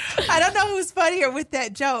jokes. I don't know who's funnier with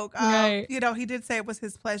that joke. Right. He did say it was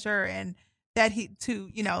his pleasure and that he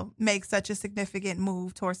make such a significant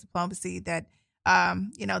move towards diplomacy that,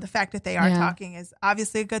 the fact that they are talking is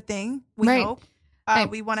obviously a good thing. We hope.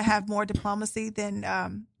 We want to have more diplomacy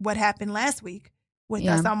than what happened last week with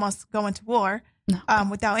us almost going to war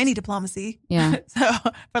without any diplomacy. Yeah. So,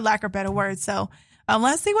 for lack of better words. So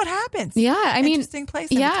let's see what happens. Yeah. I mean, interesting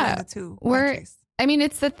place in between the two countries.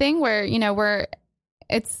 It's the thing where,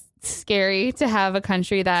 it's scary to have a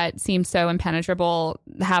country that seems so impenetrable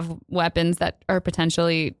have weapons that are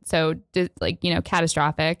potentially so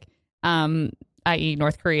catastrophic, i.e.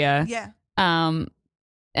 North Korea. Yeah. And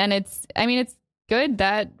it's good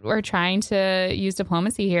that we're trying to use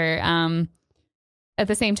diplomacy here. At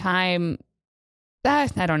the same time, I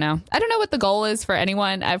don't know. I don't know what the goal is for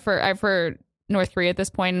anyone for North Korea at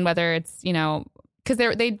this point, and whether it's, because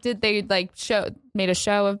they made a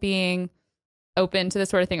show of being open to this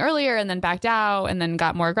sort of thing earlier and then backed out and then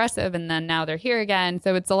got more aggressive and then now they're here again.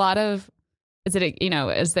 So it's a lot of, is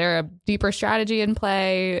there a deeper strategy in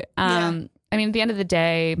play? At the end of the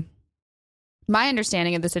day, my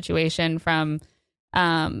understanding of the situation from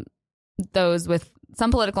those with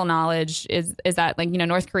some political knowledge is that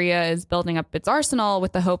North Korea is building up its arsenal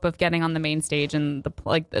with the hope of getting on the main stage and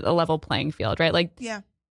a level playing field, right?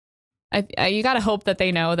 You got to hope that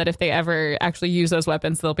they know that if they ever actually use those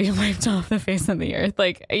weapons, they'll be wiped off the face of the earth.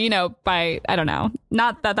 I don't know.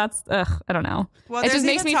 Not that that's, I don't know. Well, it just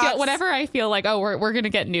makes me feel, whenever I feel like, oh, we're going to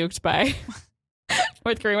get nuked by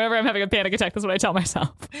North Korea, whenever I'm having a panic attack, that's what I tell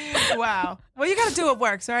myself. Wow. Well, you got to do what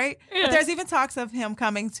works, right? Yeah. But there's even talks of him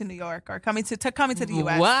coming to New York or coming to the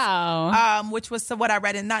U.S. Wow. Which was what I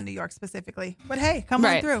read in, not New York specifically. But hey, come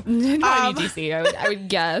on through. Not DC, I would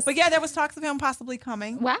guess. But yeah, there was talks of him possibly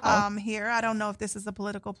coming. Wow. Here. I don't know if this is a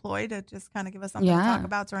political ploy to just kind of give us something to talk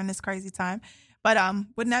about during this crazy time. But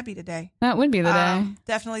wouldn't that be the day? That would be the day.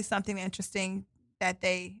 Definitely something interesting that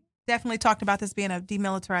they definitely talked about this being a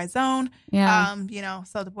demilitarized zone. Yeah.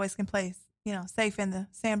 So the boys can play, safe in the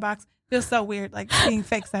sandbox. Feels so weird, like being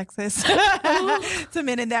fake sexist to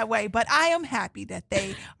men in that way. But I am happy that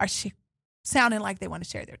they are sounding like they want to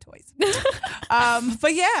share their toys.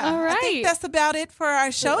 But yeah, All right. I think that's about it for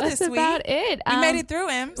our show That's this week. about it. We made it through,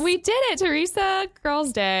 Ems. We did it, Teresa.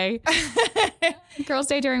 Girls' Day. Girls'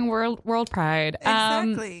 Day during World Pride.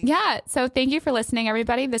 Exactly. Yeah. So thank you for listening,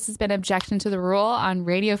 everybody. This has been Objection to the Rule on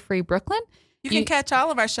Radio Free Brooklyn. You can catch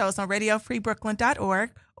all of our shows on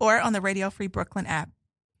radiofreebrooklyn.org or on the Radio Free Brooklyn app.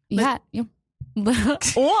 Yeah.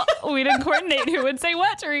 Oh, we didn't coordinate who would say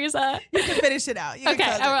what, Teresa. You can finish it out. You can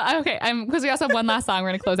Okay, close it. okay. Because we also have one last song we're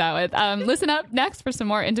going to close out with. Listen up next for some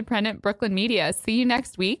more independent Brooklyn media. See you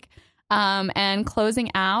next week. And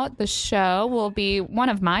closing out the show will be one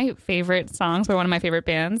of my favorite songs by one of my favorite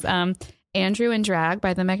bands, Andrew and Drag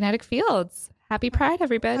by the Magnetic Fields. Happy Pride,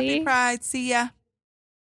 everybody. Happy Pride. See ya.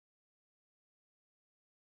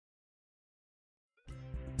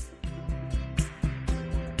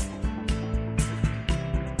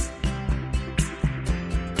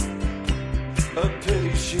 A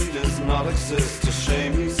pity she does not exist, a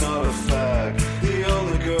shame he's not a fact. The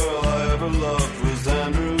only girl I ever loved was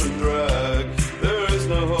Andrew and Drag. There is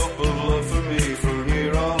no hope of love for me, from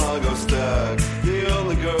here on I go stag. The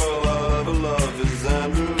only girl I'll ever love is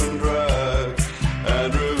Andrew and Drag.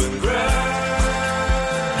 Andrew and Drag.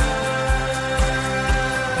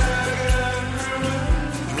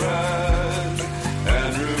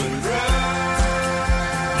 Andrew and Drag.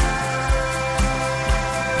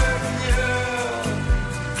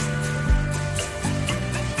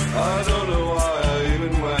 I don't know why I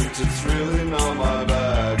even went, it's really not my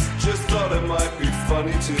bag. Just thought it might be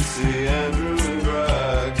funny to see Andrew and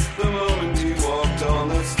Drag. The moment he walked on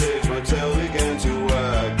that stage, my tail began to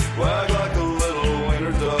wag. Wag like a little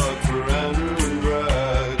wiener dog for Andrew and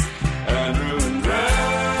Drag. Andrew and Drag.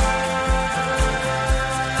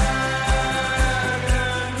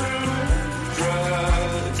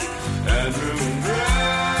 Andrew and Drag.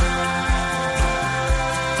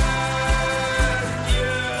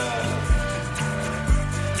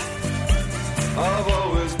 I've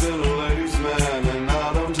always been a ladies' man, and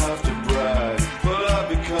I don't have to brag. But I've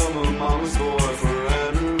become a mama's boy for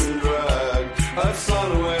Andrew and Drag. I've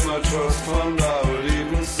signed away my trust fund, I would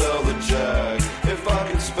even sell the Jag if I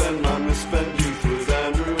could spend my misspent youth with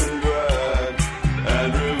Andrew and Drag.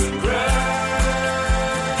 Andrew and Drag.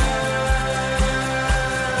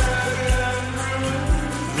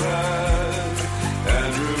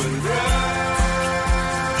 Andrew and Drag.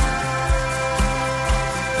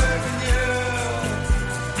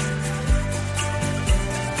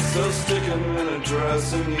 So stick him in a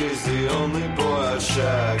dress and he's the only boy I'd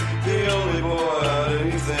shag. The only boy I'd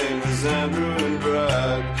anything is Andrew and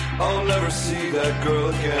Drag. I'll never see that girl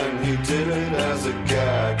again, he did it as a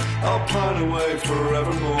gag. I'll pine away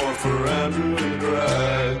forevermore for Andrew and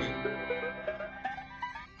Drag.